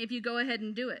sinning if you go ahead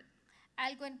and do it.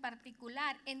 algo en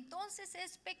particular, entonces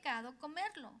es pecado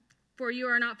comerlo, For you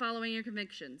are not following your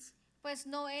convictions. pues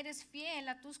no eres fiel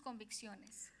a tus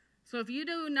convicciones. So if you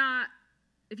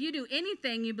do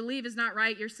anything you believe is not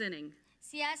right, you're sinning.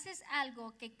 Si haces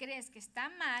algo que crees que está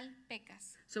mal,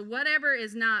 pecas. So whatever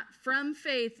is not from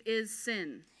faith is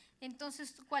sin.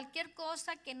 Entonces cualquier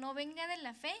cosa que no venga de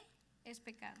la fe es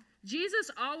pecado. Jesus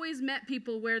always met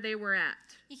people where they were at.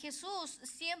 Y Jesús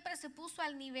siempre se puso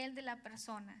al nivel de la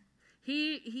persona.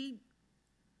 He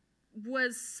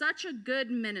was such a good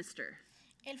minister.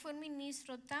 Él fue un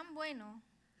ministro tan bueno.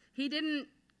 He didn't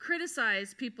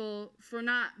criticize people for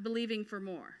not believing for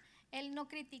more. Él no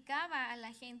criticaba a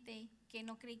la gente que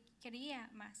no quería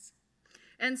más.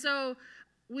 And so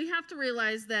we have to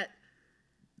realize that,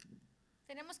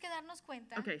 Tenemos que darnos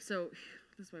cuenta. okay, so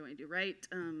this is what I want you to do, right?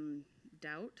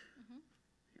 Doubt.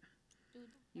 Duda,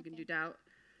 You can okay. do doubt.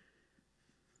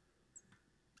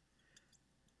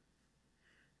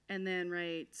 And then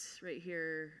right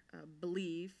here,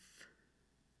 belief.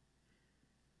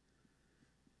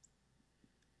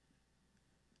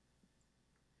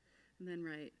 And then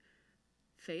write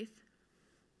faith.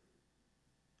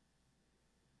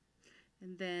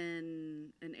 And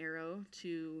then an arrow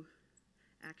to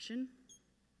action.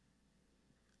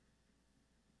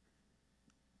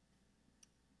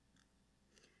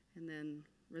 And then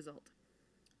result.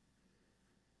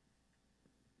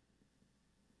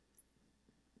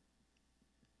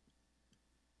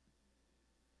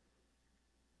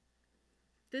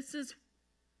 This is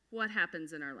what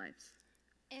happens in our lives.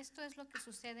 Esto es lo que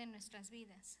sucede en nuestras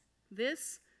vidas.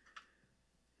 This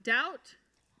doubt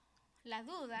La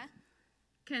duda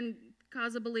can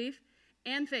cause a belief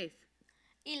and faith.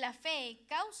 y la fe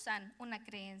causan una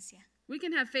creencia. We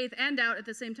can have faith and doubt at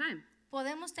the same time.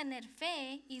 Podemos tener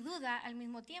fe y duda al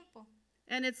mismo tiempo.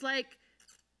 And it's like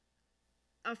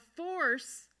a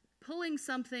force pulling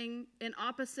something in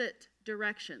opposite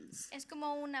directions. Es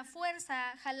como una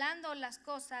fuerza jalando las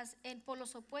cosas en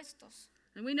polos opuestos.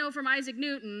 And we know from Isaac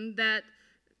Newton that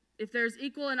if there's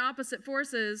equal and opposite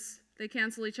forces, they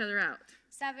cancel each other out.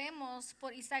 Sabemos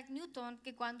por Isaac Newton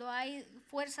que cuando hay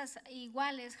fuerzas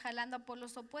iguales jalando a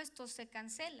polos opuestos se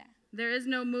cancela. There is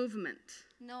no movement.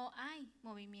 No hay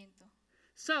movimiento.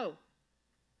 So,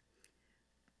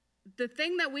 the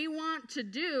thing that we want to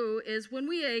do is when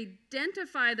we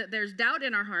identify that there's doubt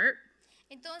in our heart,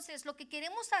 Entonces, lo que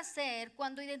queremos hacer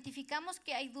cuando identificamos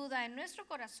que hay duda en nuestro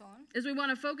corazón, is we want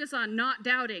to focus on not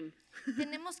doubting.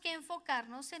 tenemos que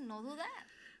enfocarnos en no dudar,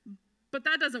 But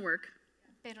that doesn't work.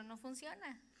 pero no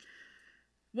funciona.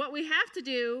 What we have to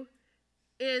do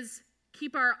is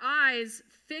keep our eyes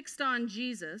fixed on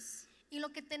Jesus, Y lo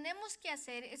que tenemos que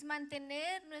hacer es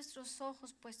mantener nuestros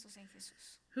ojos puestos en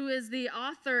Jesús, who is the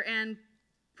author and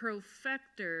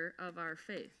perfecter of our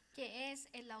faith. que es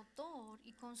el autor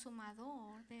y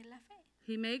consumador de la fe.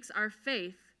 He makes our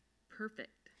faith perfect.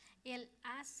 Él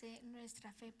hace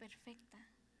nuestra fe perfecta.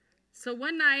 So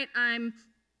one night,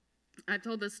 I've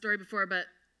told this story before, but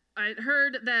I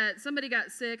heard that somebody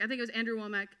got sick. I think it was Andrew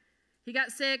Womack. He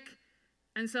got sick,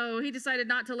 and so he decided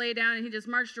not to lay down, and he just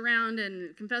marched around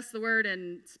and confessed the word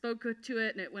and spoke to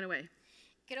it, and it went away.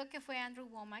 Creo que fue Andrew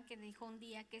Womack que dijo un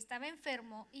día que estaba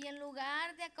enfermo y en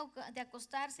lugar de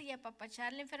acostarse y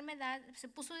apapachar la enfermedad, se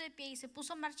puso de pie y se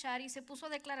puso a marchar y se puso a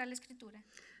declarar la escritura.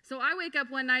 So I wake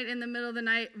up one night in the middle of the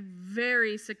night,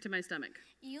 very sick to my stomach.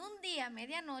 Y un día, a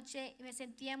medianoche, me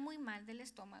sentía muy mal del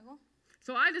estómago.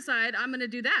 So I decide I'm going to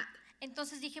do that.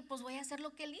 Entonces dije, pues voy a hacer lo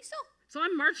que él hizo. So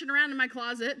I'm marching around in my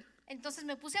closet, Entonces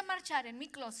me puse a marchar en mi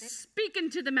closet, speaking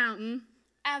to the mountain,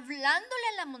 hablándole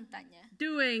a la montaña.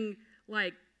 doing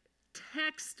like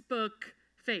textbook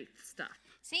faith stuff.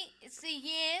 Sí,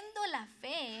 siguiendo la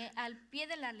fe al pie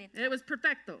de la letra. It was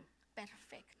perfecto.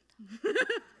 Perfecto.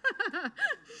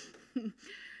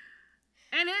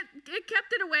 And it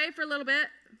kept it away for a little bit.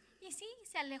 Y sí,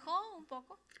 se alejó un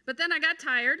poco, But then I got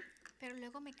tired. pero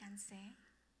luego me cansé.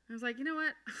 I was like, you know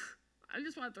what? I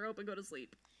just want to throw up and go to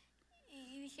sleep.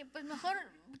 Y dije, pues mejor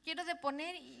quiero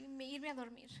deponer y irme a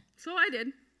dormir. So I did.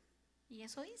 Y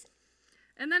eso hice.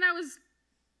 And then I was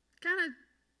kind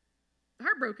of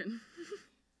heartbroken.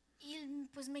 Y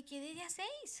pues me quedé de a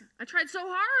 6, I tried so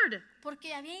hard.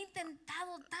 porque había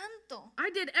intentado tanto,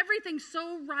 I did everything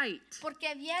so right. porque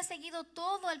había seguido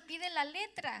todo al pie de la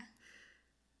letra.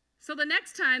 So the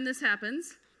next time this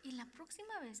happens, Y la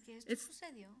próxima vez que esto It's-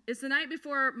 sucedió, it's the night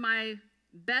before my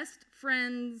best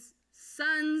friend's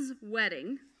son's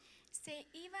wedding. se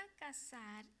iba a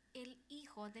casar el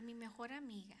hijo de mi mejor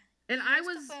amiga. And Y I esto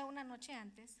was- fue una noche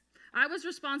antes. I was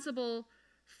responsible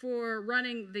for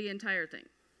running the entire thing.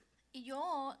 Y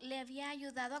yo le había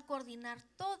ayudado a coordinar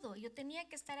todo. Yo tenía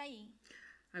que estar ahí.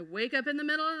 I wake up in the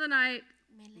middle of the night,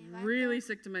 Me levanto really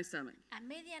sick to my stomach. a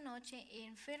medianoche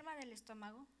enferma del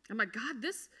estómago. I'm like, God,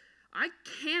 I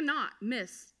cannot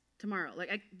miss tomorrow.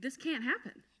 Like, this can't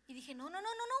happen. Y dije, no,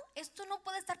 esto no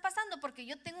puede estar pasando porque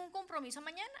yo tengo un compromiso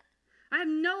mañana. I have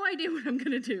no idea what I'm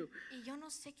going to do. Y yo no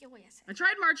sé qué voy a hacer. I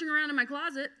tried marching around in my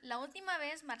closet, La última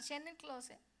vez marché en el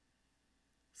closet.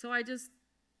 so I just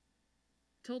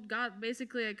told God,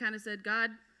 basically, I kind of said,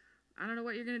 God, I don't know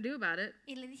what you're going to do about it.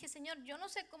 Y le dije, Señor, yo no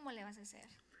sé cómo le vas a hacer.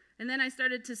 And then I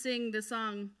started to sing the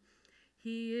song,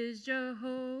 He is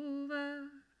Jehovah,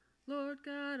 Lord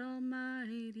God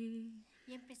Almighty.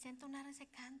 Y empecé a entonar ese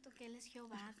canto que Él es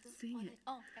Jehová. Sing it.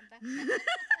 Canta.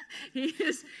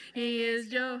 He is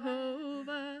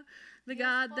Jehovah, the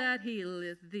God that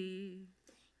healeth thee.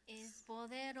 Es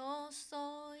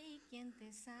poderoso y quien te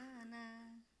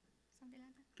sana. Something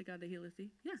like that. The God that healeth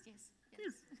thee. Yeah.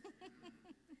 Yes.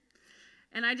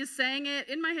 And I just sang it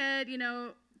in my head,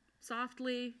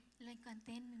 softly. Lo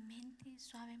canté en mi mente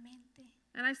suavemente.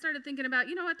 And I started thinking about,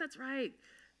 you know what, that's right.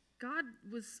 God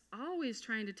was always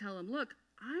trying to tell him, look,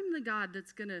 I'm the God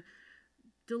that's going to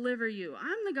deliver you.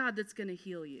 I'm the God that's going to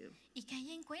heal you. Y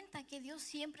caí en cuenta que Dios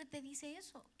siempre te dice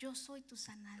eso. Yo soy tu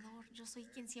sanador. Yo soy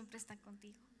quien siempre está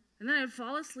contigo. And then I'd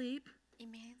fall asleep. Y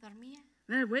me dormía.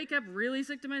 And then I'd wake up really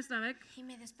sick to my stomach. Y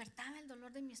me despertaba el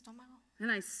dolor de mi estómago.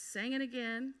 And I sang it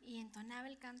again. Y entonaba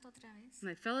el canto otra vez. And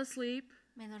I fell asleep.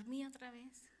 Me dormía otra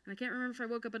vez. And I can't remember if I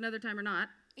woke up another time or not.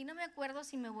 Y no me acuerdo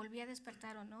si me volví a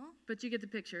despertar o no. But you get the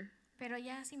picture. Pero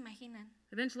ya se imaginan.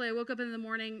 Eventually I woke up in the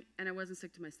morning and I wasn't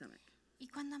sick to my stomach. Y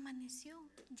cuando amaneció,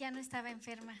 ya no estaba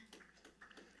enferma.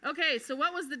 Okay, so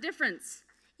what was the difference?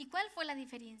 ¿Y cuál fue la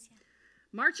diferencia?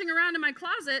 Marching around in my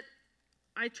closet,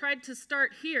 I tried to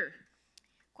start here.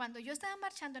 Cuando yo estaba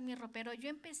marchando en mi ropero,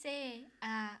 yo empecé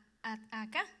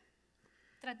acá.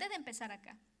 Traté de empezar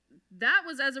acá. That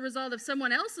was as a result of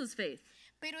someone else's faith.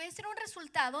 Pero ese era un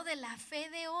resultado de la fe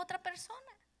de otra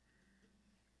persona.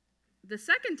 The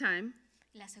second time,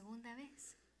 La segunda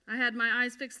vez, I had my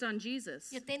eyes fixed on Jesus.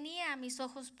 yo tenía mis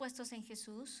ojos puestos en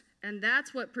Jesús And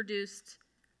that's what produced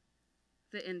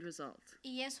the end result.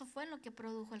 y eso fue lo que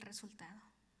produjo el resultado.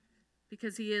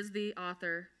 Because he is the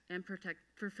author and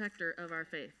perfecter of our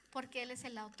faith. Porque Él es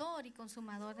el autor y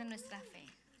consumador de nuestra fe.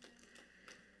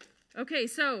 Okay,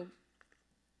 so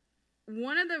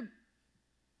one of the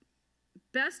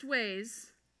best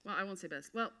ways, well, I won't say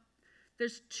best. Well,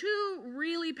 there's two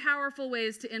really powerful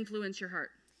ways to influence your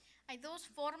heart. Hay dos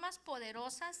formas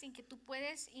poderosas en que tú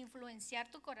puedes influenciar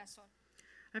tu corazón.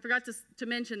 I forgot to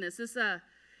mention this. This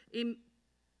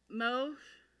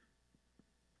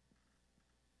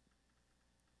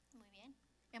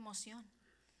Emoción.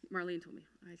 Marlene told me.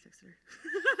 I texted her.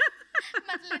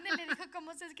 Marlene le dijo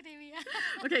cómo se escribía.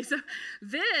 Okay, so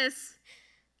this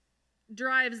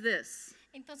drives this.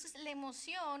 Entonces la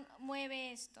emoción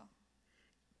mueve esto.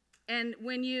 And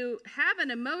when you have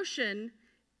an emotion,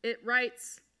 it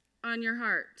writes on your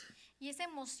heart. Y esa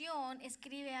emoción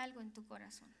escribe algo en tu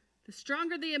corazón. The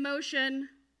stronger the emotion,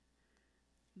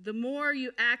 the more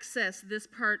you access this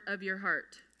part of your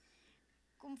heart.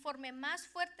 Conforme más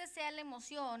fuerte sea la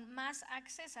emoción, más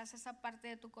accesas esa parte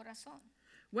de tu corazón.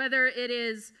 Whether it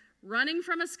is running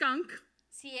from a skunk,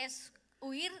 Si es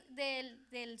huir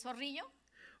del zorrillo,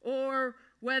 or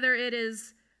whether it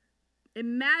is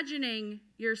imagining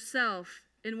yourself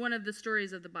in one of the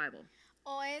stories of the Bible.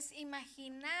 o es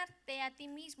imaginarte a ti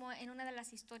mismo en una de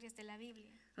las historias de la Biblia.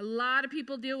 A lot of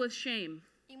people deal with shame.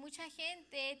 Y mucha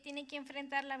gente tiene que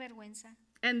enfrentar la vergüenza.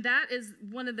 And that is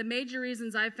one of the major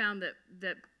reasons I found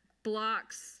that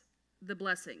blocks the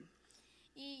blessing.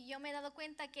 Y yo me he dado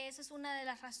cuenta que esa es una de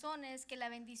las razones que la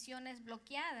bendición es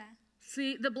bloqueada.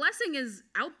 See, the blessing is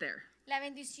out there. La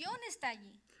bendición está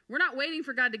allí. We're not waiting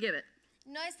for God to give it.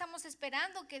 No estamos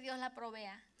esperando que Dios la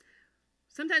provea.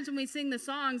 Sometimes when we sing the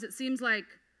songs, it seems like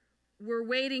we're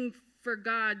waiting for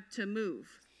God to move.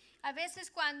 A veces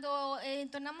cuando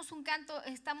entonamos un canto,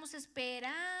 estamos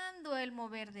esperando el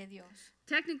mover de Dios.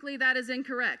 Technically, that is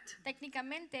incorrect.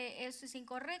 Técnicamente eso es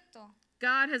incorrecto,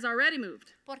 God has already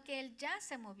moved. porque Él ya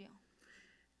se movió.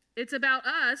 It's about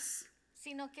us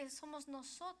Sino que somos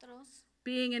nosotros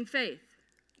being in faith.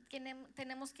 que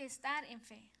tenemos que estar en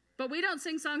fe. But we don't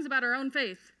sing songs about our own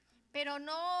faith Pero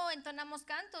no entonamos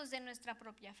cantos de nuestra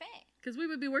propia fe, because we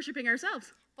would be worshiping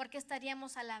ourselves. porque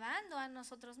estaríamos alabando a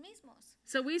nosotros mismos.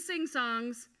 So we sing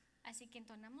songs Así que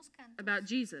entonamos cantos about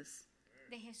Jesus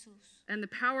de Jesús and the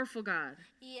powerful God.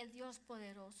 y el Dios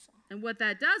poderoso. And what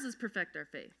that does is perfect our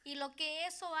faith. Y lo que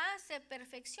eso hace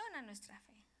perfecciona nuestra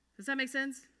fe. Does that make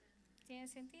sense? ¿Tiene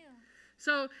sentido?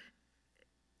 So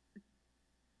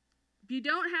you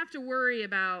don't have to worry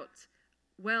about,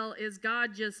 well, is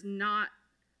God just not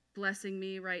blessing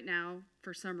me right now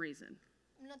for some reason?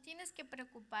 No tienes que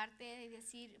preocuparte y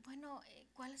decir, bueno,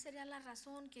 ¿cuál sería la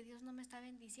razón que Dios no me está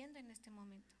bendiciendo en este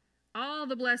momento? All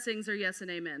the blessings are yes and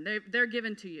amen. They're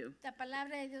given to you. La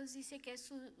palabra de Dios dice que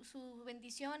su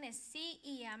bendición es sí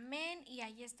y amén, y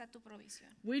ahí está tu provisión.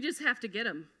 We just have to get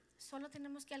them Solo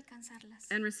tenemos que alcanzarlas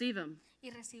and receive them. y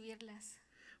recibirlas.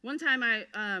 One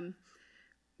time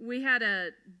we had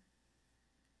a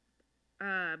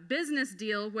business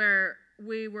deal where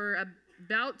we were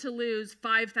about to lose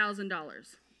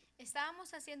 $5,000.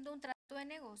 Estábamos haciendo un trato de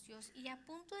negocios y a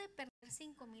punto de perder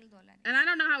 $5,000. And I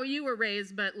don't know how you were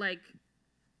raised, but like,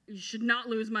 you should not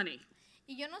lose money.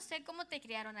 Y yo no sé cómo te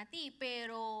criaron a ti,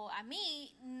 pero a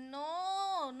mí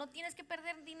no tienes que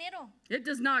perder dinero, It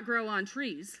does not grow on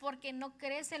trees. porque no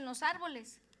crece en los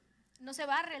árboles. No se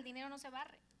barre, el dinero no se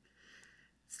barre.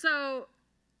 So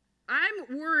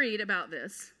I'm worried about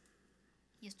this.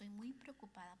 Y estoy muy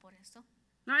preocupada por esto.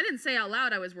 Now, I didn't say out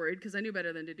loud I was worried because I knew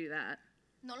better than to do that.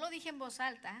 No lo dije en voz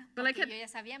alta, But I porque kept yo ya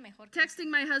sabía mejor que Texting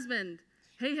my husband,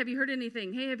 hey, have you heard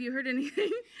anything? Hey, have you heard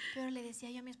anything? Pero le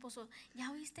decía yo a mi esposo, ¿ya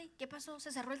oíste? ¿Qué pasó?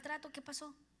 ¿Se cerró el trato? ¿Qué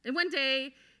pasó? And one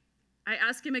day, I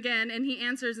ask him again, and he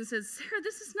answers and says, Sarah,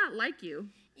 this is not like you.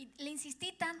 Y le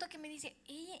insistí tanto que me dice,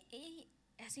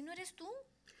 ¿así no eres tú?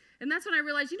 And that's when I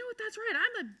realized, you know what, that's right.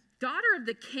 I'm the daughter of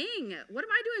the king. What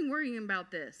am I doing worrying about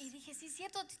this? Y dije, sí, es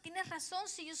cierto, tienes razón,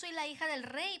 si yo soy la hija del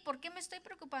rey, ¿por qué me estoy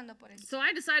preocupando por eso? So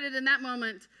I decided in that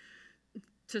moment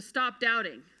to stop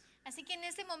doubting. Así que en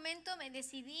ese momento me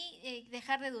decidí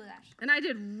dejar de dudar. And I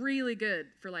did really good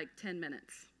for like 10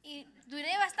 minutes. Y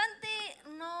duré bastante,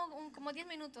 como 10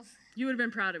 minutos. You would have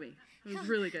been proud of me. It was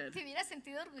really good. Te hubiera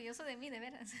sentido orgulloso de mí, de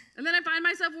veras. And then I find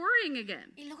myself worrying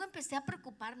again. Y luego empecé a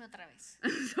preocuparme otra vez.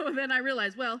 So then I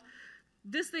realized, well,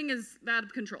 this thing is out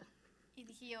of control. Y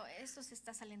dije yo, esto se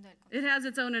está saliendo del control. It has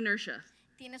its own inertia.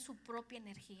 Tiene su propia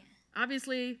energía.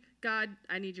 Obviously, God,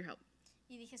 I need your help.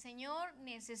 Y dije, Señor,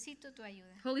 necesito tu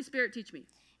ayuda. Holy Spirit, teach me.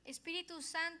 Espíritu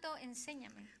Santo,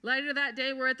 enséñame. Later that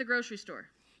day, we're at the grocery store.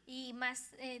 Y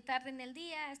más tarde en el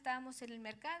día estábamos en el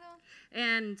mercado.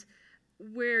 And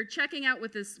we're checking out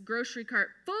with this grocery cart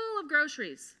full of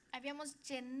groceries. Habíamos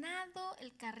llenado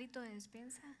el carrito de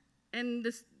despensa. And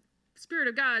the Spirit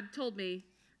of God told me,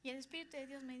 Y el Espíritu de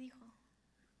Dios me dijo,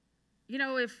 you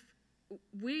know, if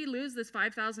we lose this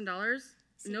 $5,000,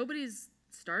 Sí. nobody's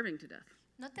starving to death.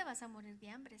 no te vas a morir de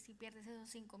hambre si pierdes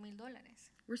esos $5,000.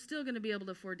 We're still going to be able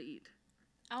to afford to eat.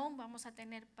 Aún vamos a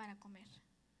tener para comer.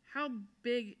 How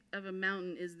big of a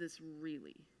mountain is this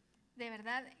really? De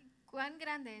verdad, ¿cuán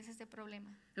grande es este problema?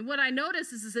 And what I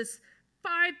notice is this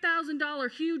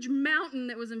 $5,000 huge mountain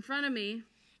that was in front of me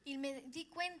Y me di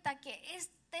cuenta que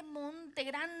este monte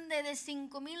grande de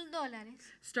 $5,000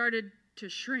 started to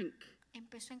shrink.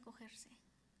 empezó a encogerse.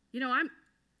 You know,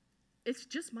 it's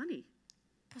just money.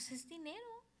 Pues es dinero,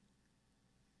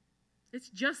 It's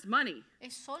just money.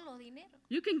 es solo dinero.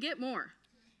 You can get more.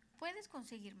 Puedes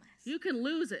conseguir más. You can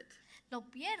lose it. Lo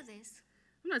pierdes.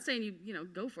 I'm not saying you know,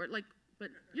 go for it,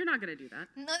 but you're not going to do that.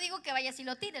 No digo que vayas y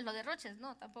lo tires, lo derroches.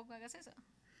 No, tampoco hagas eso.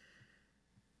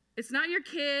 It's not your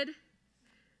kid.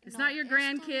 It's No not your es tu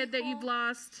grandkid that hijo. you've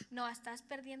lost. No, estás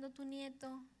perdiendo tu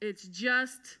nieto. It's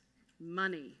just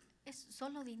money. Es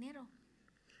solo dinero.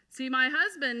 See, my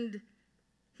husband,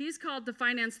 he's called to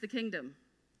finance the kingdom.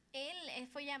 Él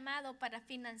fue llamado para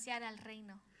financiar al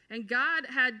reino. And God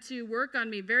had to work on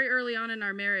me very early on in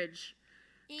our marriage.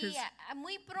 Y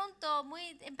muy pronto,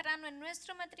 muy temprano en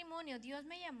nuestro matrimonio, Dios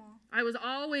me llamó. I was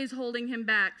always holding him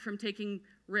back from taking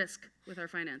risk with our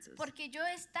finances. Porque yo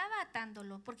estaba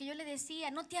atándolo, porque yo le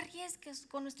decía, no te arriesgues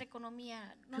con nuestra economía,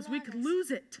 no Because lo we could hagas,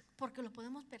 lose it. porque lo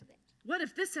podemos perder. What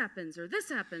if this happens or this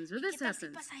happens or ¿Y qué this tal si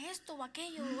happens? pasa esto o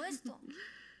aquello o esto?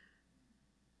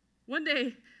 One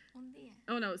day, Un día.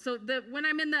 oh no, so when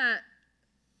I'm in the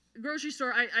grocery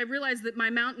store, I realized that my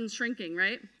mountain's shrinking,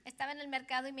 right? Estaba en el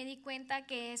mercado y me di cuenta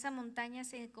que esa montaña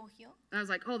se encogió. And I was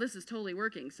like, oh, this is totally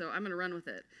working, so I'm going to run with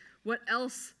it. What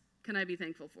else can I be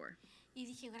thankful for? Y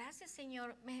dije, gracias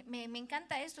Señor, me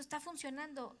encanta esto, está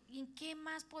funcionando. ¿Y en qué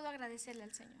más puedo agradecerle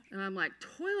al Señor? And I'm like,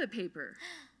 toilet paper.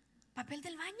 Papel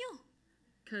del baño.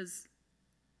 Because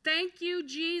thank you,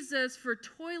 Jesus, for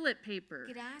toilet paper.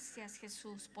 Gracias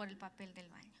Jesús por el papel del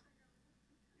baño.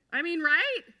 I mean,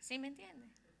 right? ¿Sí me entiende?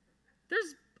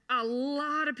 There's a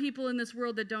lot of people in this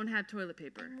world that don't have toilet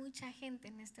paper. Hay mucha gente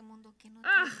en este mundo que no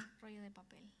Ah. tiene rollo de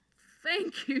papel.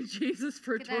 Thank you, Jesus,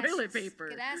 for toilet Gracias, paper.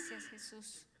 gracias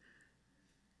Jesús.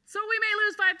 So we may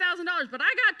lose $5,000, but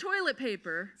I got toilet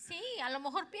paper. Sí, a lo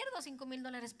mejor pierdo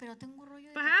 $5,000, pero tengo un rollo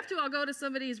de If I have papel. to, I'll go to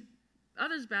somebody's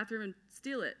other's bathroom and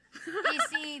steal it. Y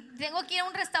si tengo que ir a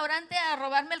un restaurante a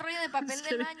robarme el rollo de papel Just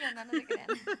del kidding. baño, no se crean.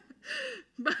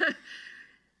 But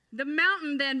the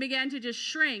mountain then began to just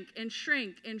shrink and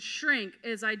shrink and shrink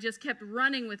as I just kept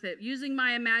running with it, using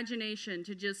my imagination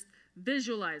to just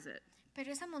visualize it. Pero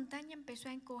esa montaña empezó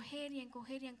a encoger y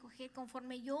encoger y encoger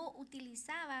conforme yo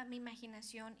utilizaba mi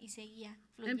imaginación y seguía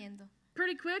fluyendo.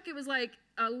 Pretty quick, it was like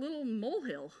a little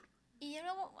molehill. Y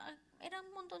luego era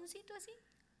un montoncito así,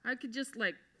 I could just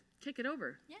like kick it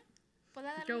over. ¿ya?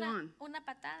 Podía Go darle on. una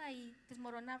patada y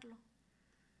desmoronarlo.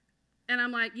 And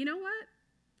I'm like, you know what?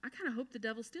 I kind of hope the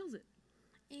devil steals it.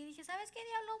 Y dije, ¿sabes qué,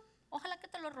 diablo? Ojalá que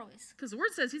te lo robes. Because the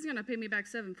word says he's going to pay me back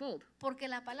sevenfold. Porque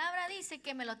la palabra dice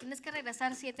que me lo tienes que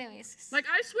regresar 7 veces. Like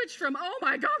I switched from, oh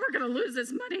my God, we're going to lose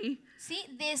this money, Sí,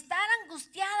 de estar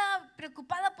angustiada,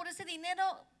 preocupada por ese dinero,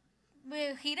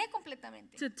 me giré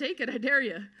completamente. to take it, I dare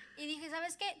you. Y dije,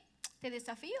 ¿sabes qué? Te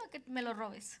desafío a que me lo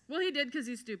robes. Well, he did because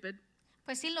he's stupid.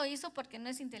 Pues sí lo hizo porque no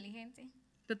es inteligente.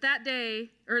 But that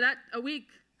day, or a week,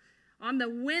 on the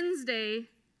Wednesday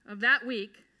of that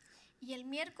week, Y el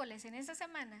miércoles en esa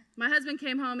semana, my husband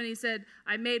came home and he said,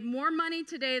 I made more money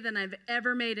today than I've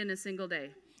ever made in a single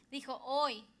day. dijo,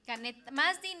 hoy gané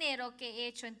más dinero que he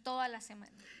hecho en toda la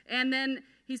semana. And then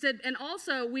he said, and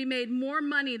also we made more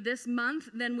money this month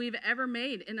than we've ever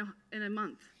made in a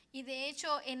month. Y de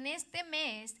hecho, en este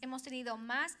mes hemos tenido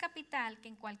más capital que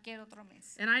en cualquier otro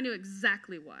mes. And I knew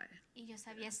exactly why. Y yo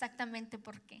sabía exactamente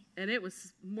por qué. And it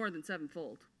was more than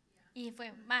sevenfold. Y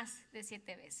fue más de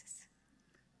 7 veces.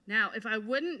 Now, if I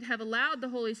wouldn't have allowed the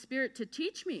Holy Spirit to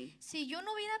teach me, Si yo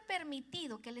no hubiera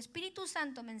permitido que el Espíritu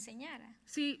Santo me enseñara,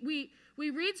 see, we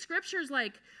read scriptures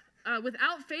like,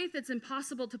 without faith, it's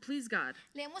impossible to please God.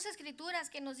 leemos escrituras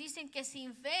que nos dicen que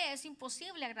sin fe es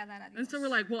imposible agradar a Dios. And so we're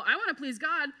like, well, I want to please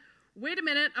God. Wait a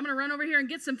minute, I'm going to run over here and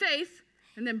get some faith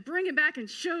and then bring it back and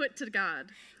show it to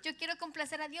God. Yo quiero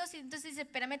complacer a Dios y entonces dice,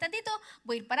 espérame tantito,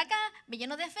 voy a ir para acá, me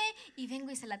lleno de fe y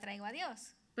vengo y se la traigo a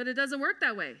Dios. But it doesn't work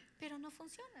that way. Pero no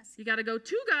funciona así. You got to go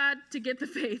to God to get the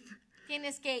faith.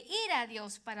 Tienes que ir a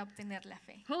Dios para obtener la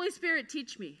fe. Holy Spirit,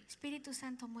 teach me. Espíritu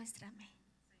Santo, muéstrame.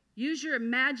 Use your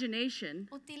imagination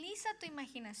Utiliza tu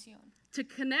imaginación to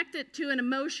connect it to an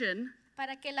emotion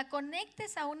para que la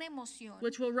conectes a una emoción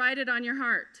which will write it on your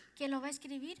heart. que lo va a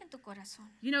escribir en tu corazón.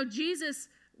 You know, Jesus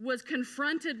was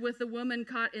confronted with the woman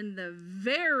caught in the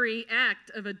very act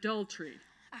of adultery.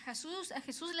 A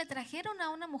Jesús le trajeron a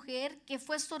una mujer que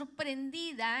fue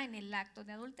sorprendida en el acto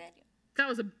de adulterio. That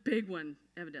was a big one,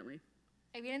 evidently.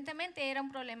 Evidentemente era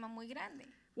un problema muy grande.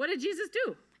 What did Jesus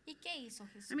do? ¿Y qué hizo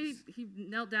Jesús? I mean, he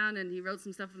knelt down and he wrote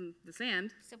some stuff in the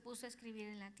sand, Se puso a escribir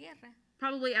en la tierra.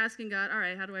 probably asking God, all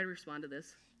right, how do I respond to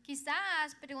this?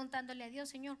 Quizás preguntándole a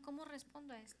Dios, Señor, ¿cómo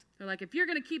respondo a esto? They're like, if you're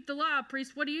going to keep the law,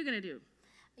 priest, what are you going to do?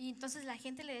 Y entonces la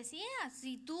gente le decía,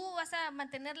 si tú vas a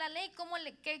mantener la ley,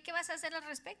 ¿qué vas a hacer al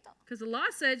respecto? Because the law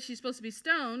said she's supposed to be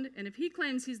stoned, and if he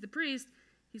claims he's the priest,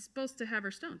 he's supposed to have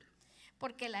her stoned.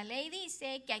 Porque la ley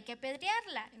dice que hay que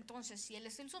apedrearla. Entonces, si él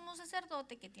es el sumo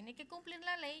sacerdote que tiene que cumplir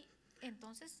la ley,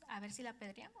 entonces a ver si la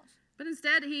apedreamos. But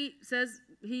instead, he says,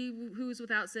 he who is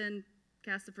without sin,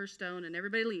 cast the first stone, and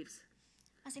everybody leaves.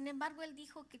 Sin embargo, él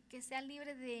dijo que sea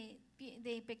libre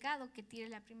de pecado, que tire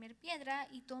la primera piedra,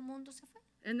 y todo el mundo se fue.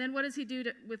 And then what does he do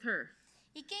with her?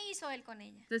 ¿Y qué hizo él con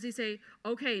ella? Does he say,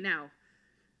 okay, now,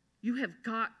 you have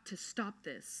got to stop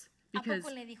this because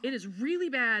le dijo? it is really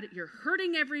bad, you're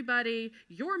hurting everybody,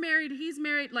 you're married, he's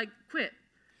married, like, quit.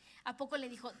 ¿A poco le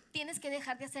dijo, tienes que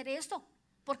dejar de hacer esto?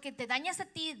 Porque te dañas a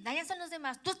ti, dañas a los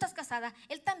demás, tú estás casada,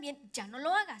 él también, ya no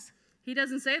lo hagas. He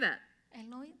doesn't say that. Él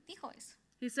no dijo eso.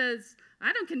 He says,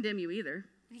 I don't condemn you either.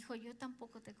 Dijo, yo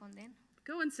tampoco te condeno.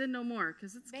 Go and sin no more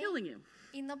because it's Ve, killing you.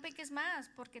 y no peques más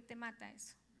porque te mata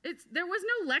eso. There was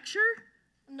no lecture.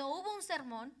 No hubo un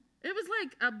sermón. It was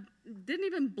like didn't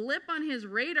even blip on his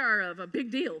radar of a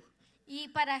big deal. Y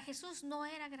para Jesús no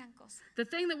era gran cosa. The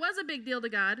thing that was a big deal to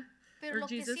God, Pero or lo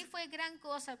que Jesus, sí fue gran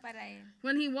cosa para él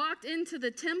when he walked into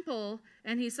the temple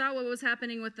and he saw what was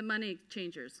happening with the money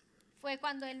changers. fue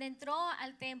cuando él entró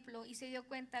al templo y se dio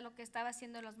cuenta lo que estaba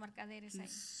haciendo los mercaderes ahí.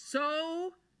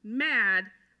 So mad,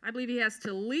 I believe he has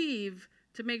to leave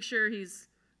to make sure he's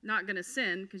not going to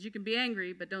sin, because you can be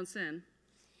angry, but don't sin.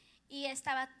 Y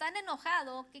estaba tan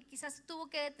enojado que quizás tuvo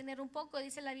que detener un poco.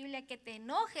 Dice la Biblia que te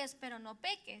enojes, pero no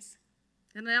peques.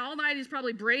 And then all night he's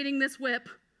probably braiding this whip.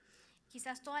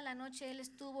 Quizás toda la noche él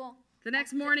estuvo The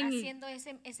next morning haciendo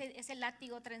ese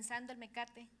látigo, trenzando el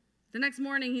mecate. The next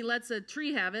morning he lets a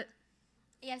tree have it.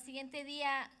 Y al siguiente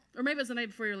día, Or maybe it was the night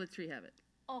before he let the tree have it.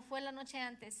 o fue la noche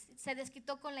antes, se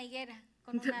desquitó con la higuera,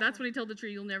 con un That's when árbol, he told the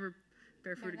tree, you'll never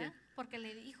bear fruit ¿verdad? again. Porque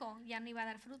le dijo, ya no iba a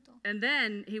dar fruto. And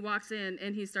then he walks in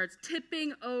and he starts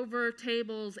tipping over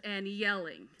tables and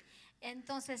yelling.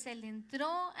 Entonces él entró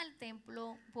al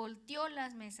templo, volteó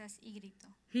las mesas y gritó.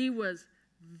 He was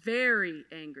very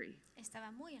angry.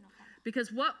 Estaba muy enojado.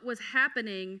 Because what was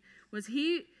happening was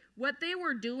what they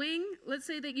were doing, let's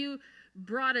say that you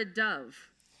brought a dove.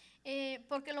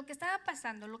 Porque lo que estaba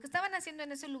pasando, lo que estaban haciendo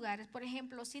en esos lugares, por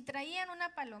ejemplo, si traían una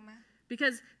paloma,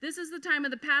 Because this is the time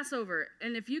of the Passover.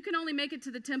 And if you can only make it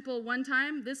to the temple one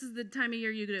time, this is the time of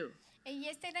year you do. y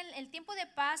este era el tiempo de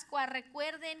Pascua.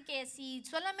 Recuerden que si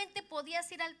solamente podías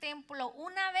ir al templo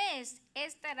una vez,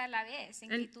 esta era la vez en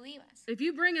que tú ibas. If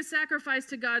you bring a sacrifice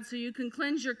to God so you can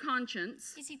cleanse your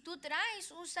conscience, Y si tú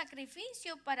traes un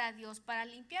sacrificio para Dios, para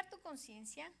limpiar tu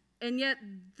conciencia, and yet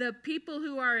the people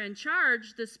who are in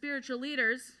charge, the spiritual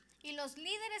leaders, y los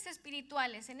líderes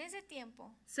espirituales en ese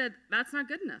tiempo said, that's not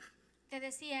good enough. te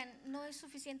decían, no es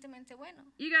suficientemente bueno.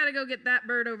 You got to go get that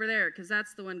bird over there because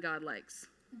that's the one God likes.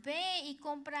 Ve y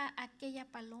compra aquella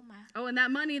paloma. Oh, and that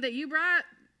money that you brought,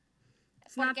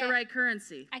 it's not the Porque right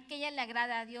currency. aquella le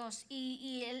agrada a Dios.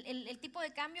 Y el tipo de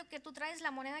cambio que tú traes,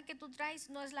 la moneda que tú traes,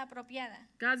 no es la apropiada.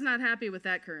 God's not happy with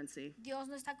that currency. Dios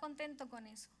no está contento con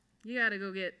eso. You got to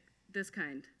go get this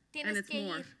kind. And Tienes it's que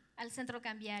more. ir al centro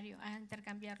cambiario a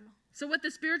intercambiarlo. So what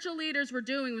the spiritual leaders were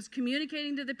doing was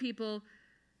communicating to the people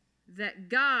that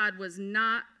God was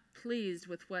not pleased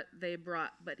with what they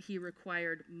brought, but he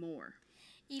required more.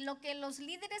 Y lo que los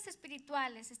líderes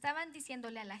espirituales estaban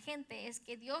diciéndole a la gente es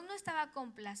que Dios no estaba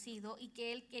complacido y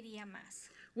que Él quería más.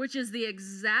 Which is the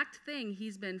exact thing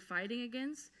he's been fighting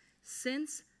against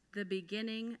since the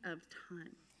beginning of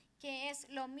time. Que es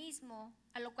lo mismo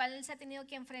a lo cual Él se ha tenido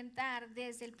que enfrentar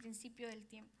desde el principio del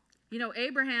tiempo. You know,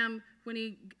 Abraham,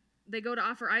 when they go to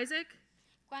offer Isaac,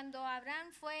 Cuando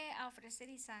Abraham fue a ofrecer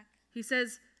a Isaac, he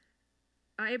says,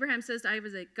 Abraham says to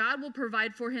Isaac, God will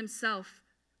provide for himself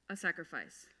a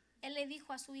sacrifice. Él le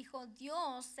dijo a su hijo,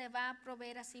 Dios se va a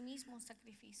proveer a sí mismo un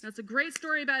sacrificio. That's a great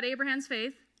story about Abraham's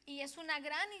faith, Y es una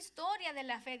gran historia de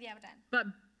la fe de Abraham. but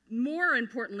more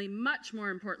importantly, much more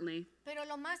importantly, Pero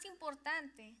lo más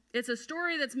importante it's a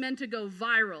story that's meant to go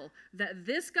viral, that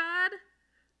this God,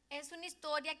 es una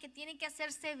historia que tiene que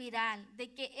hacerse viral, de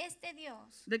que este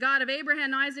Dios, the God of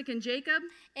Abraham, Isaac, and Jacob,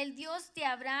 el Dios de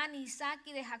Abraham, Isaac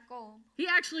y de Jacob, he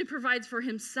actually provides for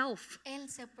himself Él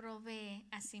se provee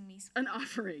a sí mismo. an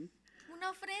offering. Un una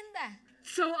ofrenda.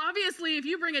 So obviously, if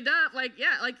you bring a dove, like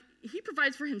he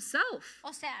provides for himself.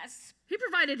 O sea, He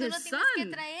provided tú his no tienes que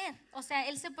son. traer. O sea,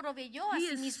 él se proveyó a He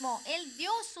sí is- mismo. Él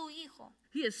dio su hijo.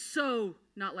 He is so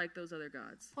not like those other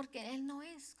gods. Porque él no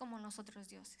es como los otros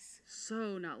dioses.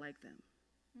 So not like them,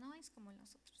 No es como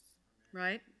los otros.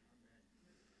 right?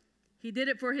 He did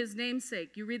it for his name's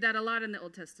sake. You read that a lot in the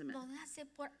Old Testament. Lo hace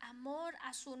por amor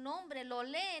a su nombre. Lo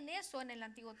leen eso en el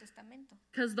Antiguo Testamento.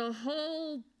 Because the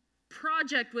whole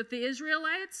project with the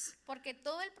Israelites Porque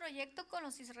todo el proyecto con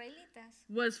los israelitas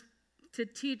was to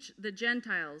teach the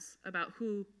Gentiles about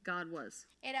who God was.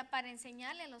 era para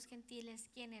enseñarle a los gentiles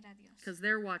quién era Dios. Because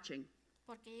they're watching.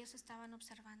 Porque ellos estaban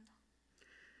observando.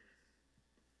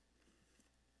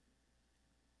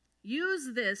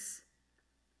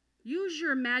 Use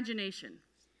your imagination.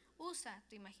 Usa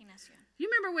tu imaginación. You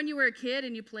remember when you were a kid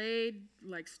and you played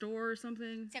like store or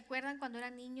something? ¿Se acuerdan cuando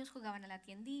eran niños, jugaban a la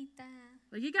tiendita?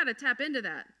 Like you got to tap into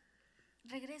that.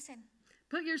 Regresen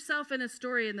Put yourself in a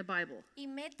story in the Bible. y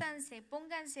métanse,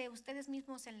 pónganse ustedes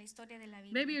mismos en la historia de la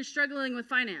Maybe Biblia. you're struggling with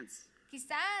finance.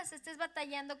 Quizás estés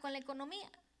batallando con la economía.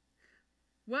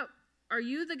 What are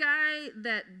you the guy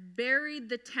that buried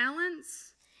the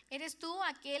talents ¿Eres tú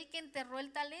aquel que enterró el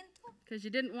talento because you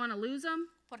didn't want to lose them?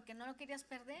 porque no lo querías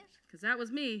perder? Because that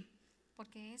was me,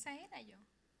 Porque esa era yo.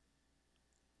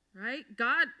 right?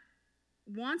 God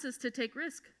wants us to take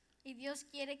risk. Y Dios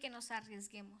quiere que nos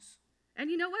arriesguemos. And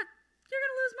you know what? You're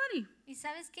going to lose money. ¿Y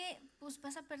sabes qué? Pues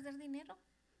vas a perder dinero.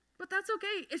 But that's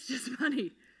okay. It's just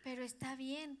money. Pero está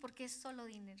bien porque es solo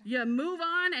dinero. You move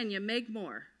on and you make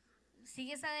more.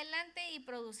 Sigues adelante y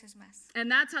produces más. And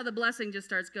that's how the blessing just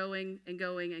starts going and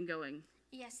going and going.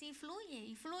 Y así fluye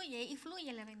y fluye y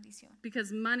fluye la bendición.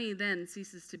 Because money then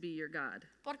ceases to be your God.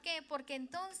 ¿Por qué? Porque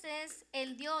entonces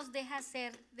el Dios deja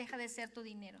de ser tu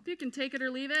dinero. If you can take it or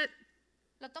leave it,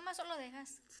 ¿Lo tomas o lo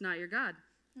dejas? it's not your God,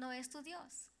 No es tu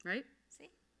Dios. right? ¿Sí?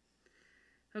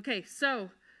 Okay, so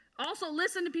also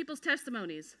listen to people's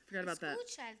testimonies. Forgot about that.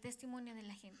 Escucha el testimonio de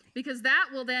la gente. Because that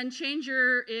will then change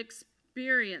your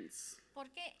experience.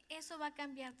 Porque eso va a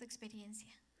cambiar tu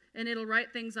experiencia. And it'll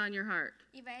write things on your heart.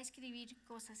 Y va a escribir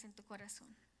cosas en tu corazón.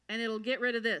 And it'll get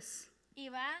rid of this. Y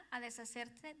va a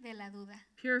deshacerte de la duda.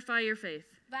 Purify your faith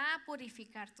Va a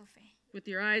purificar tu fe. with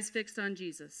your eyes fixed on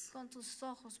Jesus. Con tus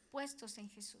ojos puestos en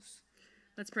Jesús.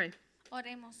 Let's pray.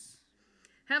 Oremos.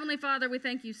 Heavenly Father, we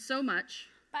thank you so much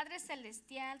Padre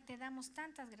Celestial, te damos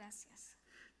tantas gracias.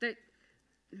 that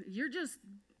you're just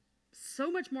so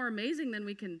much more amazing than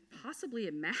we can possibly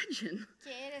imagine.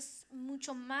 Que eres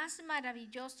mucho más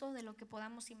maravilloso de lo que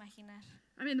podamos imaginar.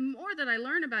 I mean, the more that I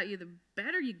learn about you, the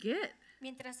better you get.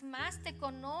 Mientras más te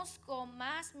conozco,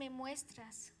 más me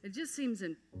muestras. It just seems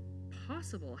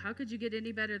impossible. How could you get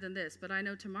any better than this? But I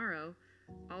know tomorrow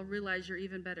I'll realize you're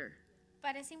even better.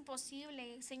 Parece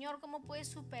imposible. Señor, ¿cómo puedes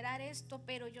superar esto?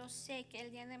 Pero yo sé que el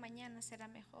día de mañana será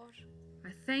mejor. I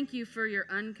thank you for your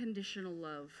unconditional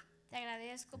love. Te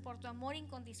agradezco por tu amor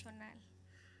incondicional.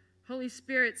 Holy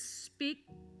Spirit, speak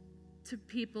to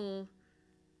people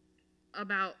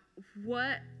about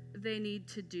what they need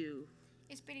to do,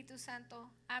 Espíritu Santo,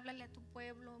 háblale a tu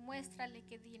pueblo, muéstrale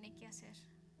qué tiene que hacer,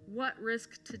 what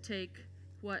risk to take,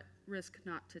 what risk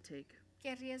not to take.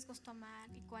 qué riesgos tomar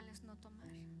y cuáles no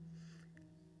tomar.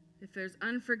 If there's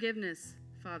unforgiveness,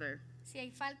 Father, Si hay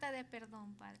falta de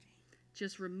perdón, Padre,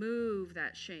 just remove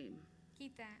that shame.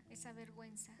 quita esa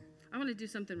vergüenza. I want to do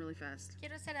something really fast.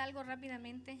 Quiero hacer algo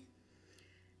rápidamente.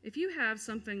 If you have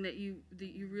something that you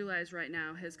realize right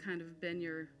now has kind of been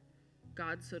your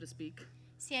God, so to speak,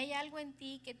 Si hay algo en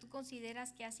ti que tú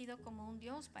consideras que ha sido como un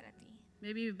Dios para ti,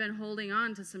 maybe you've been holding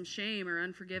on to some shame or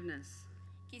unforgiveness.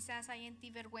 quizás hay en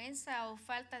ti vergüenza o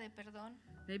falta de perdón,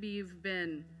 Maybe you've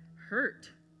been hurt.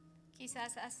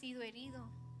 quizás has sido herido,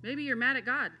 Maybe you're mad at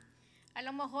God. a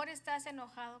lo mejor estás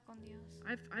enojado con Dios.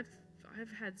 I've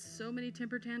had so many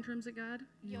temper tantrums at God.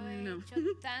 Yo You he know. hecho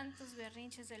tantos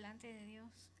berrinches delante de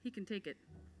Dios He can take it.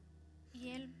 y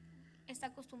Él está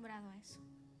acostumbrado a eso.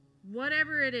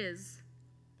 Whatever it is,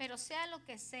 Pero sea lo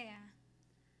que sea,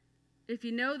 if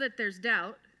you know that there's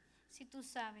doubt, si tú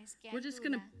sabes que hay we're just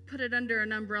going to duda, put it under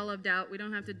an umbrella of doubt. We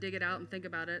don't have to dig it out and think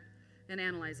about it and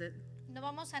analyze it. no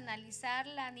vamos a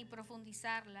analizarla ni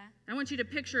profundizarla. I want you to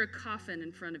picture a coffin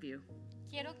in front of you.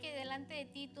 Quiero que delante de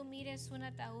ti tú mires un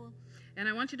ataúd And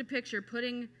I want you to picture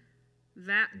putting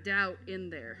that doubt in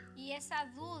there. y esa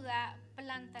duda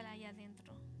plántala allá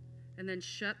adentro. And then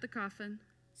shut the coffin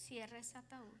Cierra ese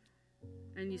ataúd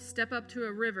and you step up to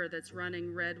a river that's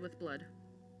running red with blood.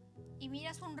 y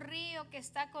miras un río que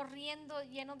está corriendo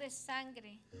lleno de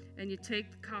sangre And you take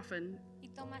the coffin y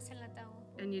tomas el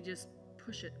ataúd and you just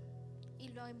push it. y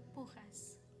lo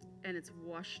empujas and it's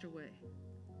washed away.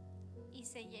 y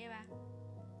se lleva,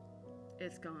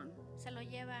 It's gone. se lo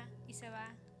lleva y se va,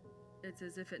 It's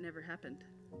as if it never happened.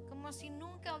 como si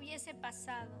nunca hubiese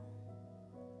pasado.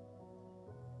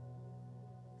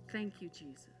 Thank you,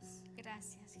 Jesus.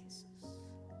 Gracias, Jesús.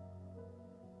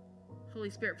 Holy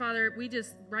Spirit, Father, we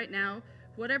just, right now,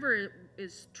 whatever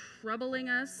is troubling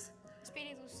us,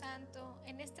 Espíritu Santo,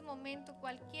 en este momento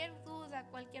cualquier duda,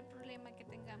 cualquier problema que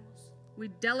tengamos, we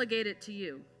delegate it to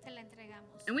you. te la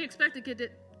entregamos. And we expect it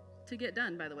to get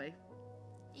done, by the way.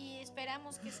 Y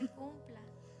esperamos que se cumpla.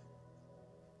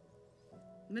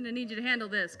 I'm going to need you to handle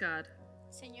this, God.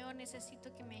 Señor,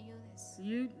 necesito que me ayudes.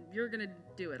 You're going to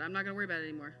do it. I'm not going to worry about it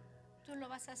anymore. Tú lo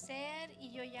vas a hacer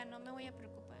y yo ya no me voy a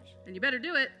preocupar. And you better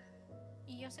do it.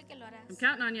 Y yo sé que lo harás I'm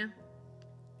counting on you.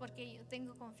 porque yo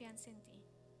tengo confianza en ti.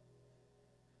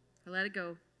 I let it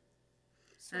go.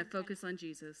 And I Suéltalo focus on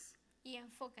Jesus. y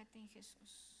enfócate en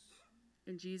Jesús.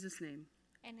 In Jesus' name,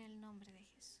 En el nombre de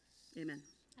Jesús. amen.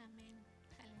 Amén.